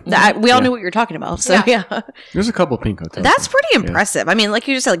pink pretty one. good. We all Yeah. knew what you were talking about. So, Yeah. yeah. There's a couple pink hotels. That's pretty impressive. I mean, like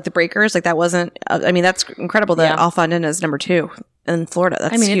you just said, like the Breakers, like that wasn't, that's incredible that Yeah. Alfon Inn is number 2 in Florida.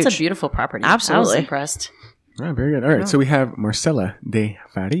 That's I mean, huge. it's a beautiful property. I Absolutely. was impressed. All right, very good. All right, so we have Marcela de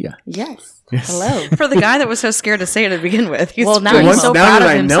Faria. Yes. Yes. Hello. For the guy that was so scared to say it to begin with. He's Well, now Well, he's once- so now proud that of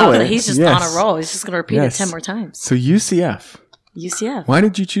I know himself that it, he's just yes. on a roll. He's just going to repeat Yes. it 10 more times. So UCF. UCF. Why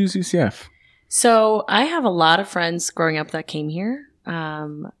did you choose UCF? So I have a lot of friends growing up that came here.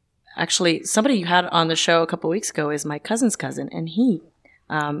 Actually, somebody you had on the show a couple weeks ago is my cousin's cousin, and he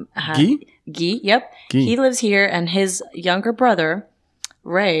had Guy? Yep, Guy. he lives here, and his younger brother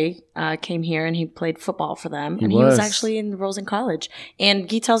Ray came here, and he played football for them, and he was was. actually in Rosen College. And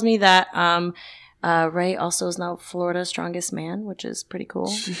Guy tells me that Ray also is now Florida's strongest man, which is pretty cool.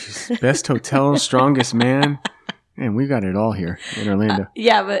 Jeez. Best hotel, strongest man. Man, we got it all here in Orlando.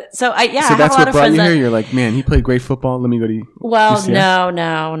 Yeah, but so I so have a that's lot what of brought friends you that, here? You're like, man, he played great football. Let me go to Well, UCF.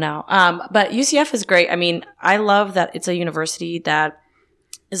 no. But UCF is great. I mean, I love that it's a university that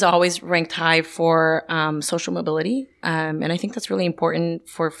is always ranked high for social mobility. And I think that's really important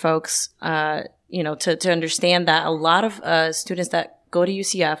for folks, to understand that a lot of students that go to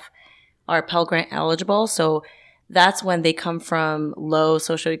UCF are Pell Grant eligible. So that's when they come from low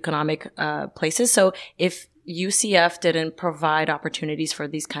socioeconomic places. So if UCF didn't provide opportunities for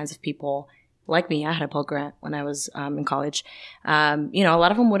these kinds of people, like me, I had a Pell Grant when I was in college. A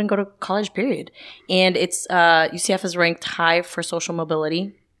lot of them wouldn't go to college, period. And it's UCF is ranked high for social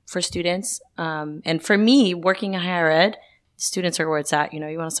mobility for students. And for me, working in higher ed, students are where it's at. You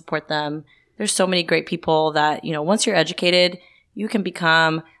want to support them. There's so many great people that, once you're educated, you can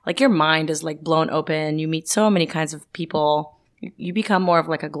become, like, your mind is like blown open. You meet so many kinds of people. You become more of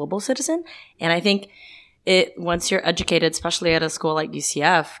like a global citizen. And I think once you're educated, especially at a school like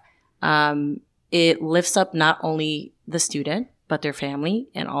UCF, it lifts up not only the student, but their family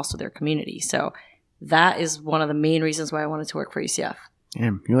and also their community. So that is one of the main reasons why I wanted to work for UCF.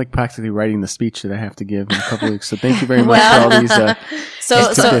 Damn, you're like practically writing the speech that I have to give in a couple weeks. So thank you very much for all these.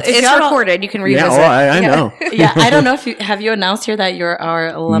 So tidbits. it's y'all don't- recorded. You can Yeah, revisit. I know. Yeah, I don't know if have you announced here that you're our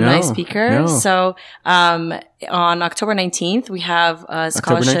alumni No, speaker. no. So on October 19th, we have a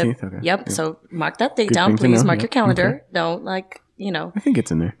scholarship. 19th, okay. Yep. Yeah. So mark that date Good down, thing to please. know, Mark yeah. your calendar. Okay. Don't I think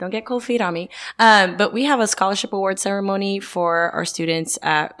it's in there. Don't get cold feet on me. But we have a scholarship award ceremony for our students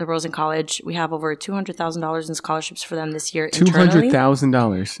at the Rosen College. We have over $200,000 in scholarships for them this year.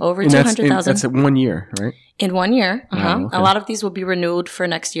 $200,000. Over And $200,000. That's at 1 year, right? In 1 year. Wow, okay. A lot of these will be renewed for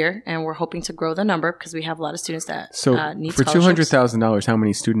next year, and we're hoping to grow the number because we have a lot of students that need for scholarships. $200,000, how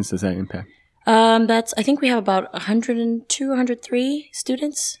many students does that impact? I think we have about 102, 103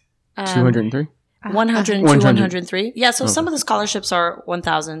 students. 203? 102, 100. 103. Yeah, so some of the scholarships are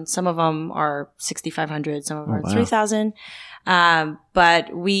 1,000. Some of them are 6,500. Some of them are 3,000.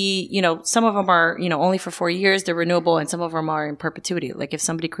 But we, some of them are, only for 4 years. They're renewable, and some of them are in perpetuity. Like if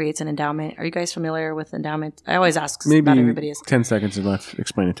somebody creates an endowment, are you guys familiar with endowment? I always ask. Maybe not everybody is. 10 seconds is left.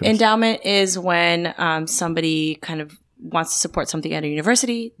 Explain it to us. Endowment is when somebody kind of wants to support something at a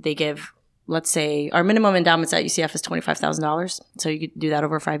university. They give, let's say, our minimum endowments at UCF is $25,000. So you could do that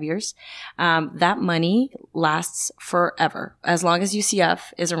over 5 years. That money lasts forever. As long as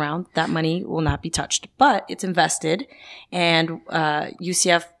UCF is around, that money will not be touched. But it's invested, and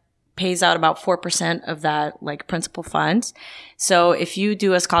UCF pays out about 4% of that, like, principal funds. So if you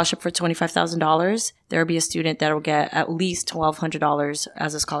do a scholarship for $25,000, there will be a student that will get at least $1,200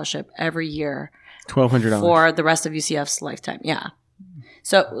 as a scholarship every year. $1,200 for the rest of UCF's lifetime. Yeah.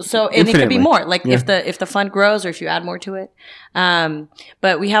 So, and it could be more, like if the fund grows or if you add more to it.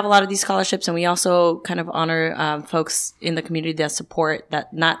 But we have a lot of these scholarships, and we also kind of honor, folks in the community that support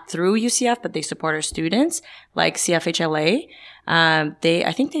that, not through UCF, but they support our students, like CFHLA.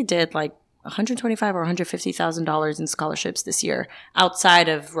 I think they did like $125,000 or $150,000 in scholarships this year outside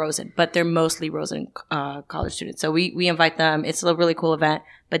of Rosen, but they're mostly Rosen college students. So we invite them. It's a really cool event.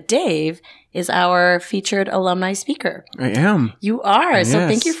 But Dave is our featured alumni speaker. I am. You are. Yes. So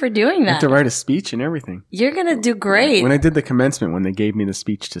thank you for doing that. I have to write a speech and everything. You're going to do great. When I did the commencement, when they gave me the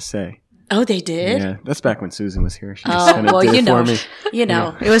speech to say. Oh, they did? Yeah. That's back when Susan was here. She just kind of did it for me. You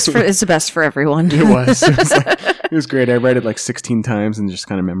know. It's the best for everyone. It was. It was great. I read it like 16 times and just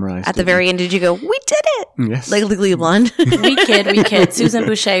kind of memorized it. At the very end, did you go, we did it? Yes. Like Legally Blonde? We kid. Susan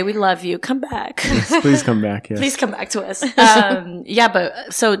Boucher, we love you. Come back. Yes, please come back. Yes. Please come back to us.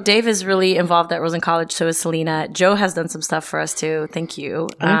 But so Dave is really involved at Rosen College. So is Selena. Joe has done some stuff for us too. Thank you.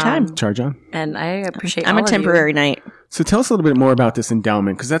 Anytime. Charge on. And I appreciate I'm all a temporary night. So tell us a little bit more about this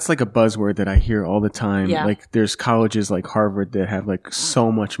endowment, because that's like a buzzword that I hear all the time. Yeah. Like there's colleges like Harvard that have like so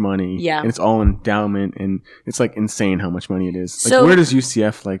much money. Yeah. And it's all endowment, and it's like insane how much money it is. Like So- where does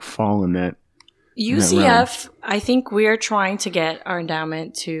UCF like fall in that? UCF, I think we're trying to get our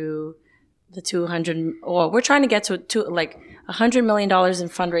endowment to the 200, or we're trying to get to like $100 million in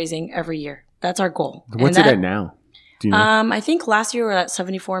fundraising every year. That's our goal. What's it at now? Do you know? I think last year we were at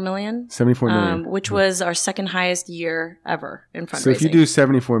 74 million. 74 million. Which was our second highest year ever in fundraising. So if you do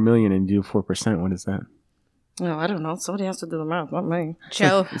 74 million and you do 4%, what is that? Oh, I don't know. Somebody has to do the math, not me.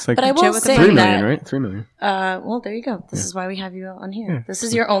 Joe. It's like But I will say 3 million, that, right? 3 million. Well, there you go. This is why we have you on here. Yeah. This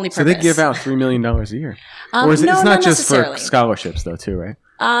is your only purpose. So they give out $3 million a year. Or is it, no, it's not just for necessarily. scholarships though, too, right?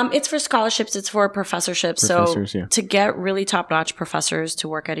 It's for scholarships. It's for professorships. Professors, So yeah. to get really top-notch professors to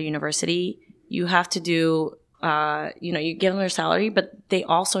work at a university, you have to do, you give them their salary, but they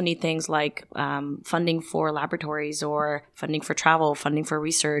also need things like funding for laboratories or funding for travel, funding for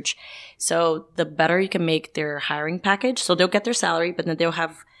research. So the better you can make their hiring package, so they'll get their salary, but then they'll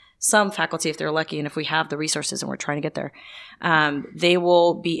have some faculty if they're lucky, and if we have the resources and we're trying to get there, they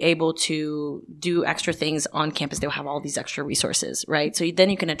will be able to do extra things on campus. They'll have all these extra resources, right? So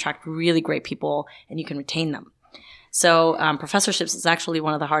then you can attract really great people and you can retain them. So professorships is actually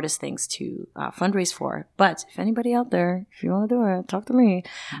one of the hardest things to fundraise for. But if anybody out there, if you want to do it, talk to me.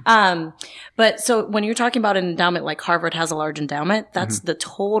 But so when you're talking about an endowment, like Harvard has a large endowment, that's the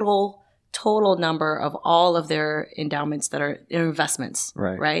total number of all of their endowments that are investments,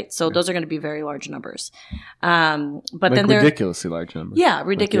 right? So those are going to be very large numbers. But like then they're ridiculously large numbers. yeah,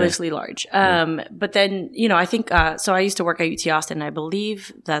 ridiculously large. But then, I think, so I used to work at UT Austin. I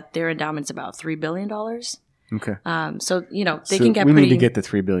believe that their endowment's about $3 billion. Okay. So, they So can get we pretty. need to get to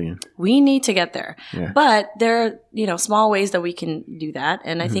 3 billion. We need to get there. Yeah. But there are, small ways that we can do that.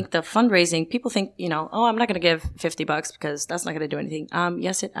 And I think the fundraising, people think, oh, I'm not going to give $50 because that's not going to do anything.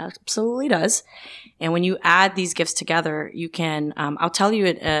 Yes, it absolutely does. And when you add these gifts together, you can, I'll tell you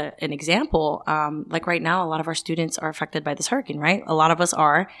an example. Like right now, a lot of our students are affected by this hurricane, right? A lot of us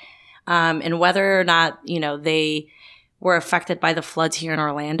are. And whether or not, they were affected by the floods here in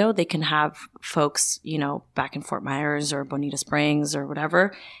Orlando, they can have folks, back in Fort Myers or Bonita Springs or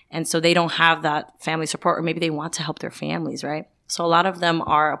whatever. And so they don't have that family support, or maybe they want to help their families, right? So a lot of them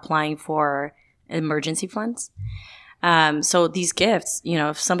are applying for emergency funds. So these gifts,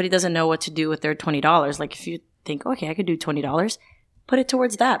 if somebody doesn't know what to do with their $20, like if you think, okay, I could do $20, put it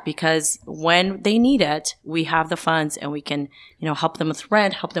towards that, because when they need it, we have the funds and we can, help them with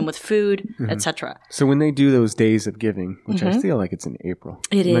rent, help them with food, etc. So when they do those days of giving, which I feel like it's in April.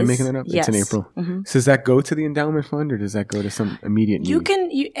 It Am I is. making that up? Yes. It's in April. So does that go to the endowment fund or does that go to some immediate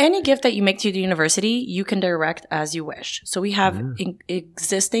need? Any gift that you make to the university, you can direct as you wish. So we have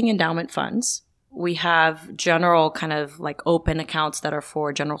existing endowment funds. We have general kind of like open accounts that are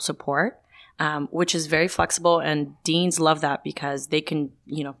for general support. Which is very flexible, and deans love that because they can,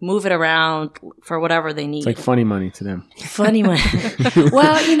 move it around for whatever they need. It's like funny money to them. Funny money.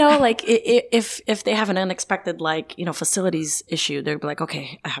 Well, like if they have an unexpected, facilities issue, they'll be like,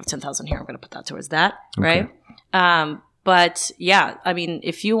 okay, I have 10,000 here. I'm going to put that towards that. Okay. Right. But yeah, I mean,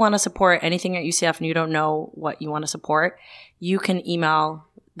 if you want to support anything at UCF and you don't know what you want to support, you can email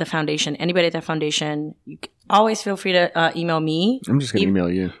the foundation, anybody at that foundation. You can always feel free to email me. I'm just going to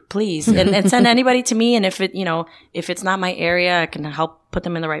email you. Please. and send anybody to me. And if it's not my area, I can help put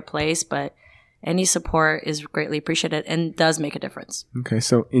them in the right place. But any support is greatly appreciated and does make a difference. Okay.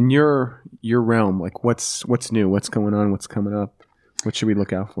 So in your realm, like what's new? What's going on? What's coming up? What should we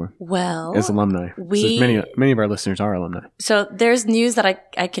look out for? Well, as alumni, many of our listeners are alumni. So there's news that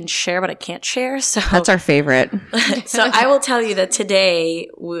I can share, but I can't share. So That's our favorite. So I will tell you that today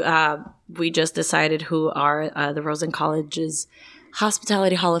we just decided who are the Rosen College's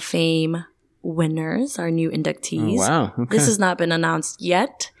Hospitality Hall of Fame winners, our new inductees. Oh, wow. Okay. This has not been announced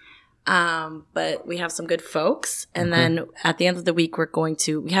yet. But we have some good folks. And then at the end of the week,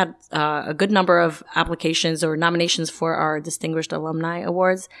 we had a good number of applications or nominations for our Distinguished Alumni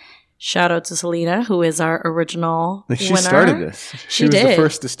Awards. Shout out to Selena, who is our original she winner. started this. She was did. the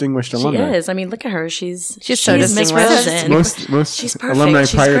first distinguished alumni. She is. I mean, look at her. She's so Miss distinguished. Rosen. Most She's perfect. alumni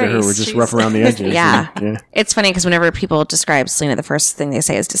She's prior to her Grace. were just She's- rough around the edges. Yeah. Yeah. It's funny because whenever people describe Selena, the first thing they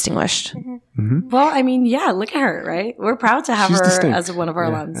say is distinguished. Well, I mean, yeah, look at her, right? We're proud to have She's her distinct. as one of our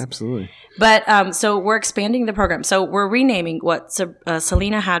Yeah, alums. absolutely. But so we're expanding the program. So we're renaming what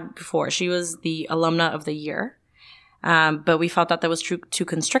Selena had before. She was the Alumna of the Year. But we felt that was too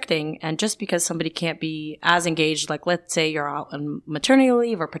constricting. And just because somebody can't be as engaged, like let's say you're out on maternity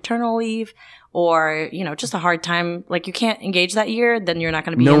leave or paternal leave, or, just a hard time, like you can't engage that year, then you're not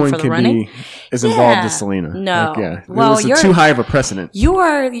going to be No in one for the can running. be as involved Yeah. as Selena. No. It Well, was you're- too high of a precedent.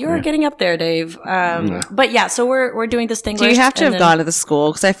 You're getting up there, Dave. But yeah, so we're doing distinguished. Do you have to and have then- gone to the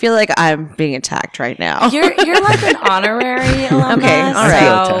school? Because I feel like I'm being attacked right now. You're like an honorary alumna. Okay, all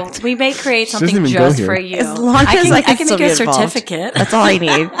right. So we may create She doesn't something even go just here. for you. As long as I can make still a be involved. certificate. That's all I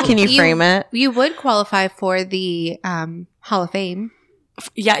need. Can you frame it? You would qualify for the Hall of Fame,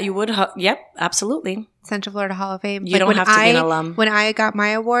 Yeah, you would. Yep, absolutely. Central Florida Hall of Fame. You don't when have to be an alum. When I got my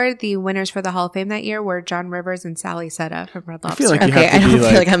award, the winners for the Hall of Fame that year were John Rivers and Sally Setta from Red Lobster. I feel like you Okay, have to I don't be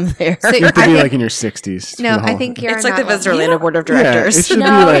feel like I'm there. So you have to I be think- like in your 60s. for No, the Hall I of think Fame. you're It's like the not Visitor lucky. Orlando Board of Yeah, it Directors. should be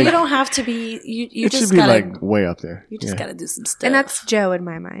No, like- you don't have to be. You It just should be gotta. like way up there. you just Yeah. gotta do some stuff. And that's Joe in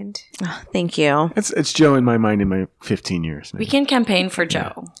my mind. Thank you. It's Joe in my mind in my 15 years. We can campaign for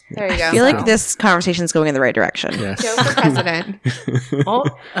Joe. There you go. I feel like this conversation is going in the right direction. Yes. Joe for president.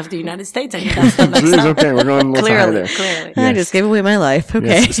 Of the United States. I think that's the next Jeez, step. okay, we're going a little higher there. Clearly. I just gave away my life. Okay.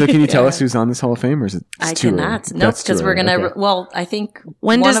 Yes. So can you tell us who's on this Hall of Fame, or is it? I too cannot. early? No, That's too because we're early. gonna. Okay. Well, I think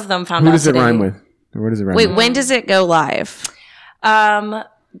When one does- of them found Who out does it today. rhyme with? Or what does it rhyme Wait, with? when does it go live?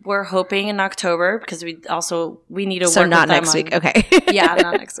 We're hoping in October because we need to So work not with them next on- week. Okay. Yeah,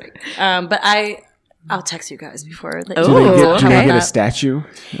 not next week. But I'll text you guys before. Do they Ooh, get, do okay. they get a statue?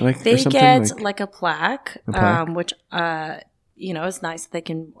 Like, or They something? get like a plaque, A plaque? which it's nice that they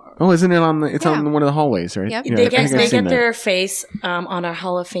can. Oh, isn't it on the? It's Yeah. on one of the hallways, right? Yep. Yeah, They I think get I've seen that. their face on our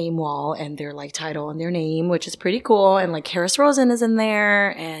Hall of Fame wall and their like title and their name, which is pretty cool. And like Harris Rosen is in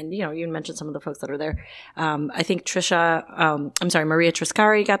there, and you mentioned some of the folks that are there. I think Maria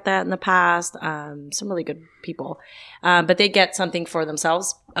Triscari got that in the past. Some really good people, but they get something for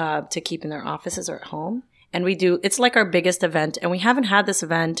themselves to keep in their offices or at home. And it's like our biggest event, and we haven't had this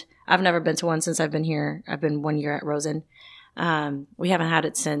event. I've never been to one since I've been here. I've been 1 year at Rosen. We haven't had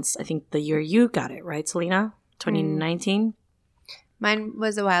it since I think the year you got it, right, Selena? 2019. Mine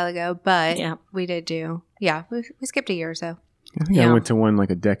was a while ago, but Yeah. we did do. Yeah, we skipped a year or so. I think I Yeah. went to one like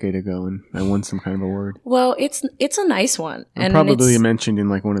a decade ago, and I won some kind of award. Well, it's a nice one, And probably mentioned in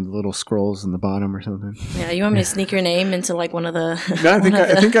like one of the little scrolls in the bottom or something. yeah. You want me to sneak your name into like one of the? No, I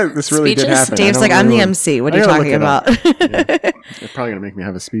think this really did speeches? happen. Dave's I like, don't I'm the really- MC. What I are you gotta talking look about? it up. They're probably gonna make me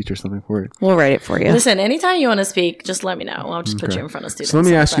have a speech or something for it. We'll write it for you. Listen, anytime you want to speak, just let me know. I'll just put Okay. you in front of students. So let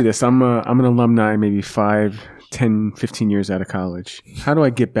me like ask you that. this: I'm an alumni, maybe 5, 10, 15 years out of college. How do I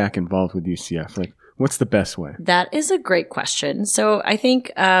get back involved with UCF? Like, what's the best way? That is a great question. So I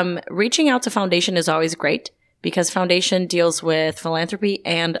think reaching out to foundation is always great because foundation deals with philanthropy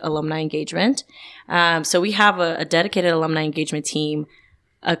and alumni engagement. So we have a dedicated alumni engagement team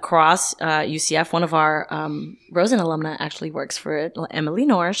across UCF. One of our Rosen alumna actually works for it, Emily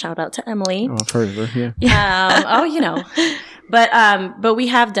Knorr. Shout out to Emily. Oh, I've heard of her, yeah. But we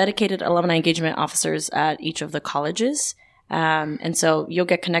have dedicated alumni engagement officers at each of the colleges. And so you'll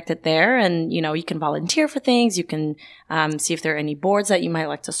get connected there, and, you can volunteer for things. You can see if there are any boards that you might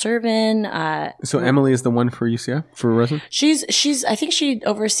like to serve in. So Emily is the one for UCF, for Rosen? I think she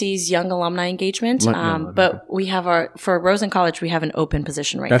oversees young alumni engagement. But we have for Rosen College, we have an open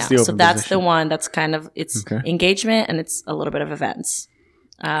position right now. So that's the one that's kind of, it's engagement and it's a little bit of events.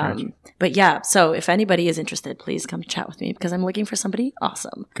 Gotcha. But yeah, so if anybody is interested, please come chat with me because I'm looking for somebody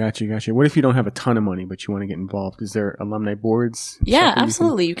awesome. Gotcha. What if you don't have a ton of money, but you want to get involved? Is there alumni boards? Yeah,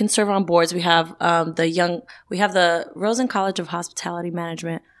 absolutely. You can serve on boards. We have the Rosen College of Hospitality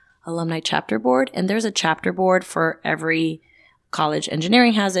Management Alumni Chapter Board, and there's a chapter board for every college.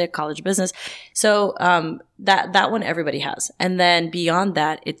 Engineering has it, college business. So that one everybody has. And then beyond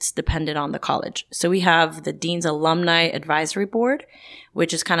that, it's dependent on the college. So we have the Dean's Alumni Advisory Board,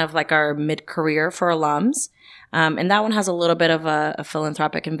 which is kind of like our mid-career for alums. And that one has a little bit of a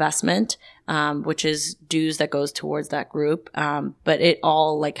philanthropic investment, which is dues that goes towards that group. But it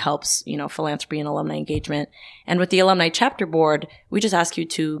all helps, philanthropy and alumni engagement. And with the alumni chapter board, we just ask you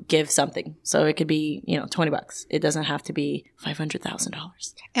to give something. So it could be, $20. It doesn't have to be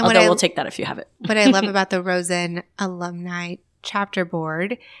 $500,000. Although we'll take that if you have it. What I love about the Rosen Alumni Chapter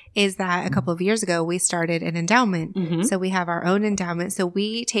Board is that a couple of years ago we started an endowment. Mm-hmm. So we have our own endowment. So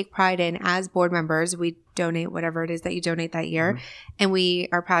we take pride in, as board members, we donate whatever it is that you donate that year. Mm-hmm. And we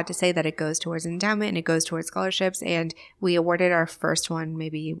are proud to say that it goes towards endowment and it goes towards scholarships. And we awarded our first one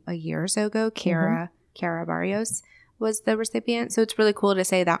maybe a year or so ago. Cara Barrios was the recipient. So it's really cool to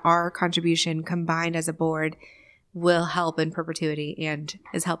say that our contribution combined as a board will help in perpetuity and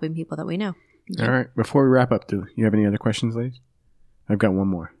is helping people that we know. All right. Before we wrap up, do you have any other questions, ladies? I've got one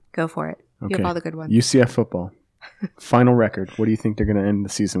more. Go for it. Okay. You have all the good ones. UCF football. Final record. What do you think they're going to end the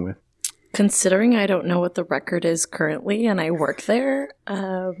season with? Considering I don't know what the record is currently and I work there,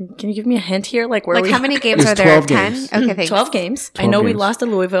 can you give me a hint here? How many games are there? 10? Okay, thanks. 12 games. 12 I know we lost to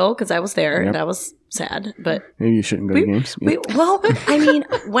Louisville because I was there. Yep. That was sad, but maybe you shouldn't go to games.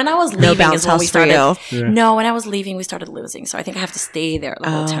 When I was leaving no is when we started. Yeah. No, when I was leaving, we started losing. So I think I have to stay there the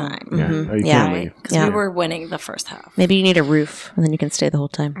whole time. Yeah, mm-hmm. you can't leave. Because we were winning the first half. Maybe you need a roof and then you can stay the whole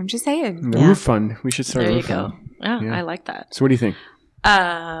time. I'm just saying. The roof fund. We should start there a roof you go. fund. Yeah, I like that. So what do you think?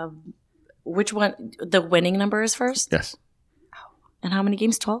 Which one? The winning number is first? Yes. And how many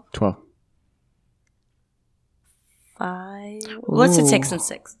games? 12? 12. 5. What's it? 6 and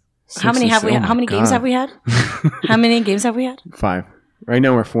 6. How many have we? How many games have we had? How many games have we had? 5. Right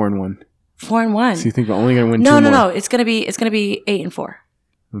now we're 4-1. 4-1. So you think we're only going to win 2 more? No. It's gonna be 8-4.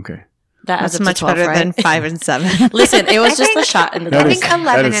 Okay. That's much better than 5 and 7. Listen, it was just a shot in the dark. I think 11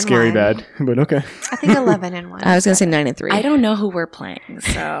 that and is scary 1. Bad, but okay. I think 11 and 1. I was going to say 9 and 3. I don't know who we're playing,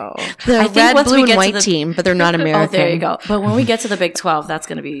 so the red, blue, and white team, but they're not American. Oh, there you go. But when we get to the Big 12, that's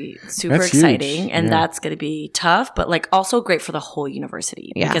going to be super exciting, huge. And that's going to be tough, but also great for the whole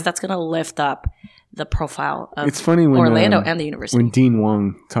university because that's going to lift up the profile of Orlando and the university. When Dean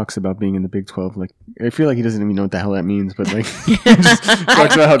Wong talks about being in the Big 12, I feel like he doesn't even know what the hell that means, but he just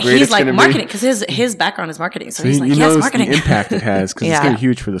talks about how great it's going to be. He's marketing, because his background is marketing. So he's he knows marketing. The impact it has, because it's going to be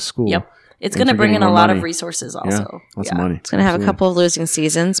huge for the school. Yep. It's going to bring in a lot of resources also. Yeah, lots of money. It's going to have a couple of losing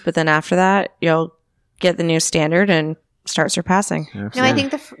seasons, but then after that, you'll get the new standard and start surpassing. Absolutely. No, I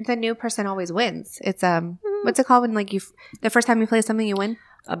think the new person always wins. It's what's it called when the first time you play something you win?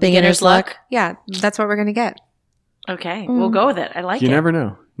 A beginner's luck. Yeah, that's what we're going to get. Okay, we'll go with it. I like it. You never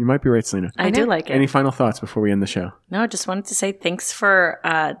know. You might be right, Selena. I do like it. Any final thoughts before we end the show? No, just wanted to say thanks for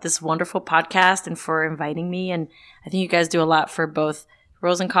this wonderful podcast and for inviting me. And I think you guys do a lot for both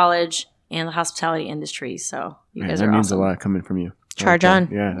Rosen College and the hospitality industry. So you guys are awesome. That means a lot coming from you. Charge on.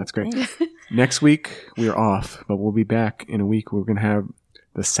 Yeah, that's great. Next week, we're off, but we'll be back in a week. We're going to have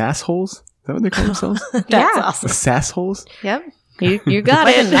the Sassholes. Is that what they call themselves? That's awesome. The Sassholes? Yep. You got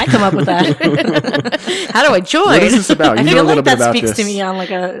it. Why didn't I come up with that? How do I join? What is this about? I feel like that speaks to me on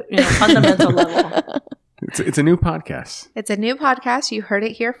a fundamental level. It's a new podcast. It's a new podcast. You heard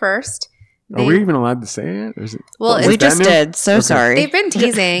it here first. Are we even allowed to say it? Or is it well, we just did. So sorry. They've been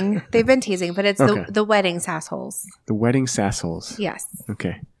teasing, but it's the wedding sassholes. The wedding sassholes. Yes.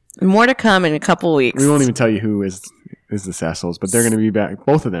 Okay. More to come in a couple weeks. We won't even tell you who is the sassholes, but they're going to be back.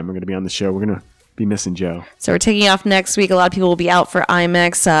 Both of them are going to be on the show. We're going to Be missing Joe. So we're taking off next week. A lot of people will be out for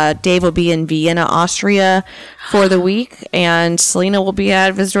IMEX. Dave will be in Vienna, Austria for the week, and Selena will be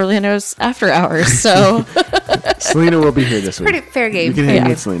at Visit Orlando's After Hours. So Selena will be here this week. Pretty fair game. You can hang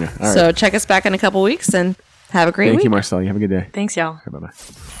with Selena. All right. So check us back in a couple weeks and have a great Thank week. you, Marcel. You have a good day. Thanks, y'all. Bye-bye.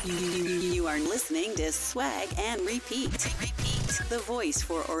 You are listening to Swag and Repeat. The voice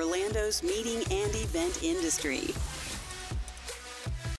for Orlando's meeting and event industry.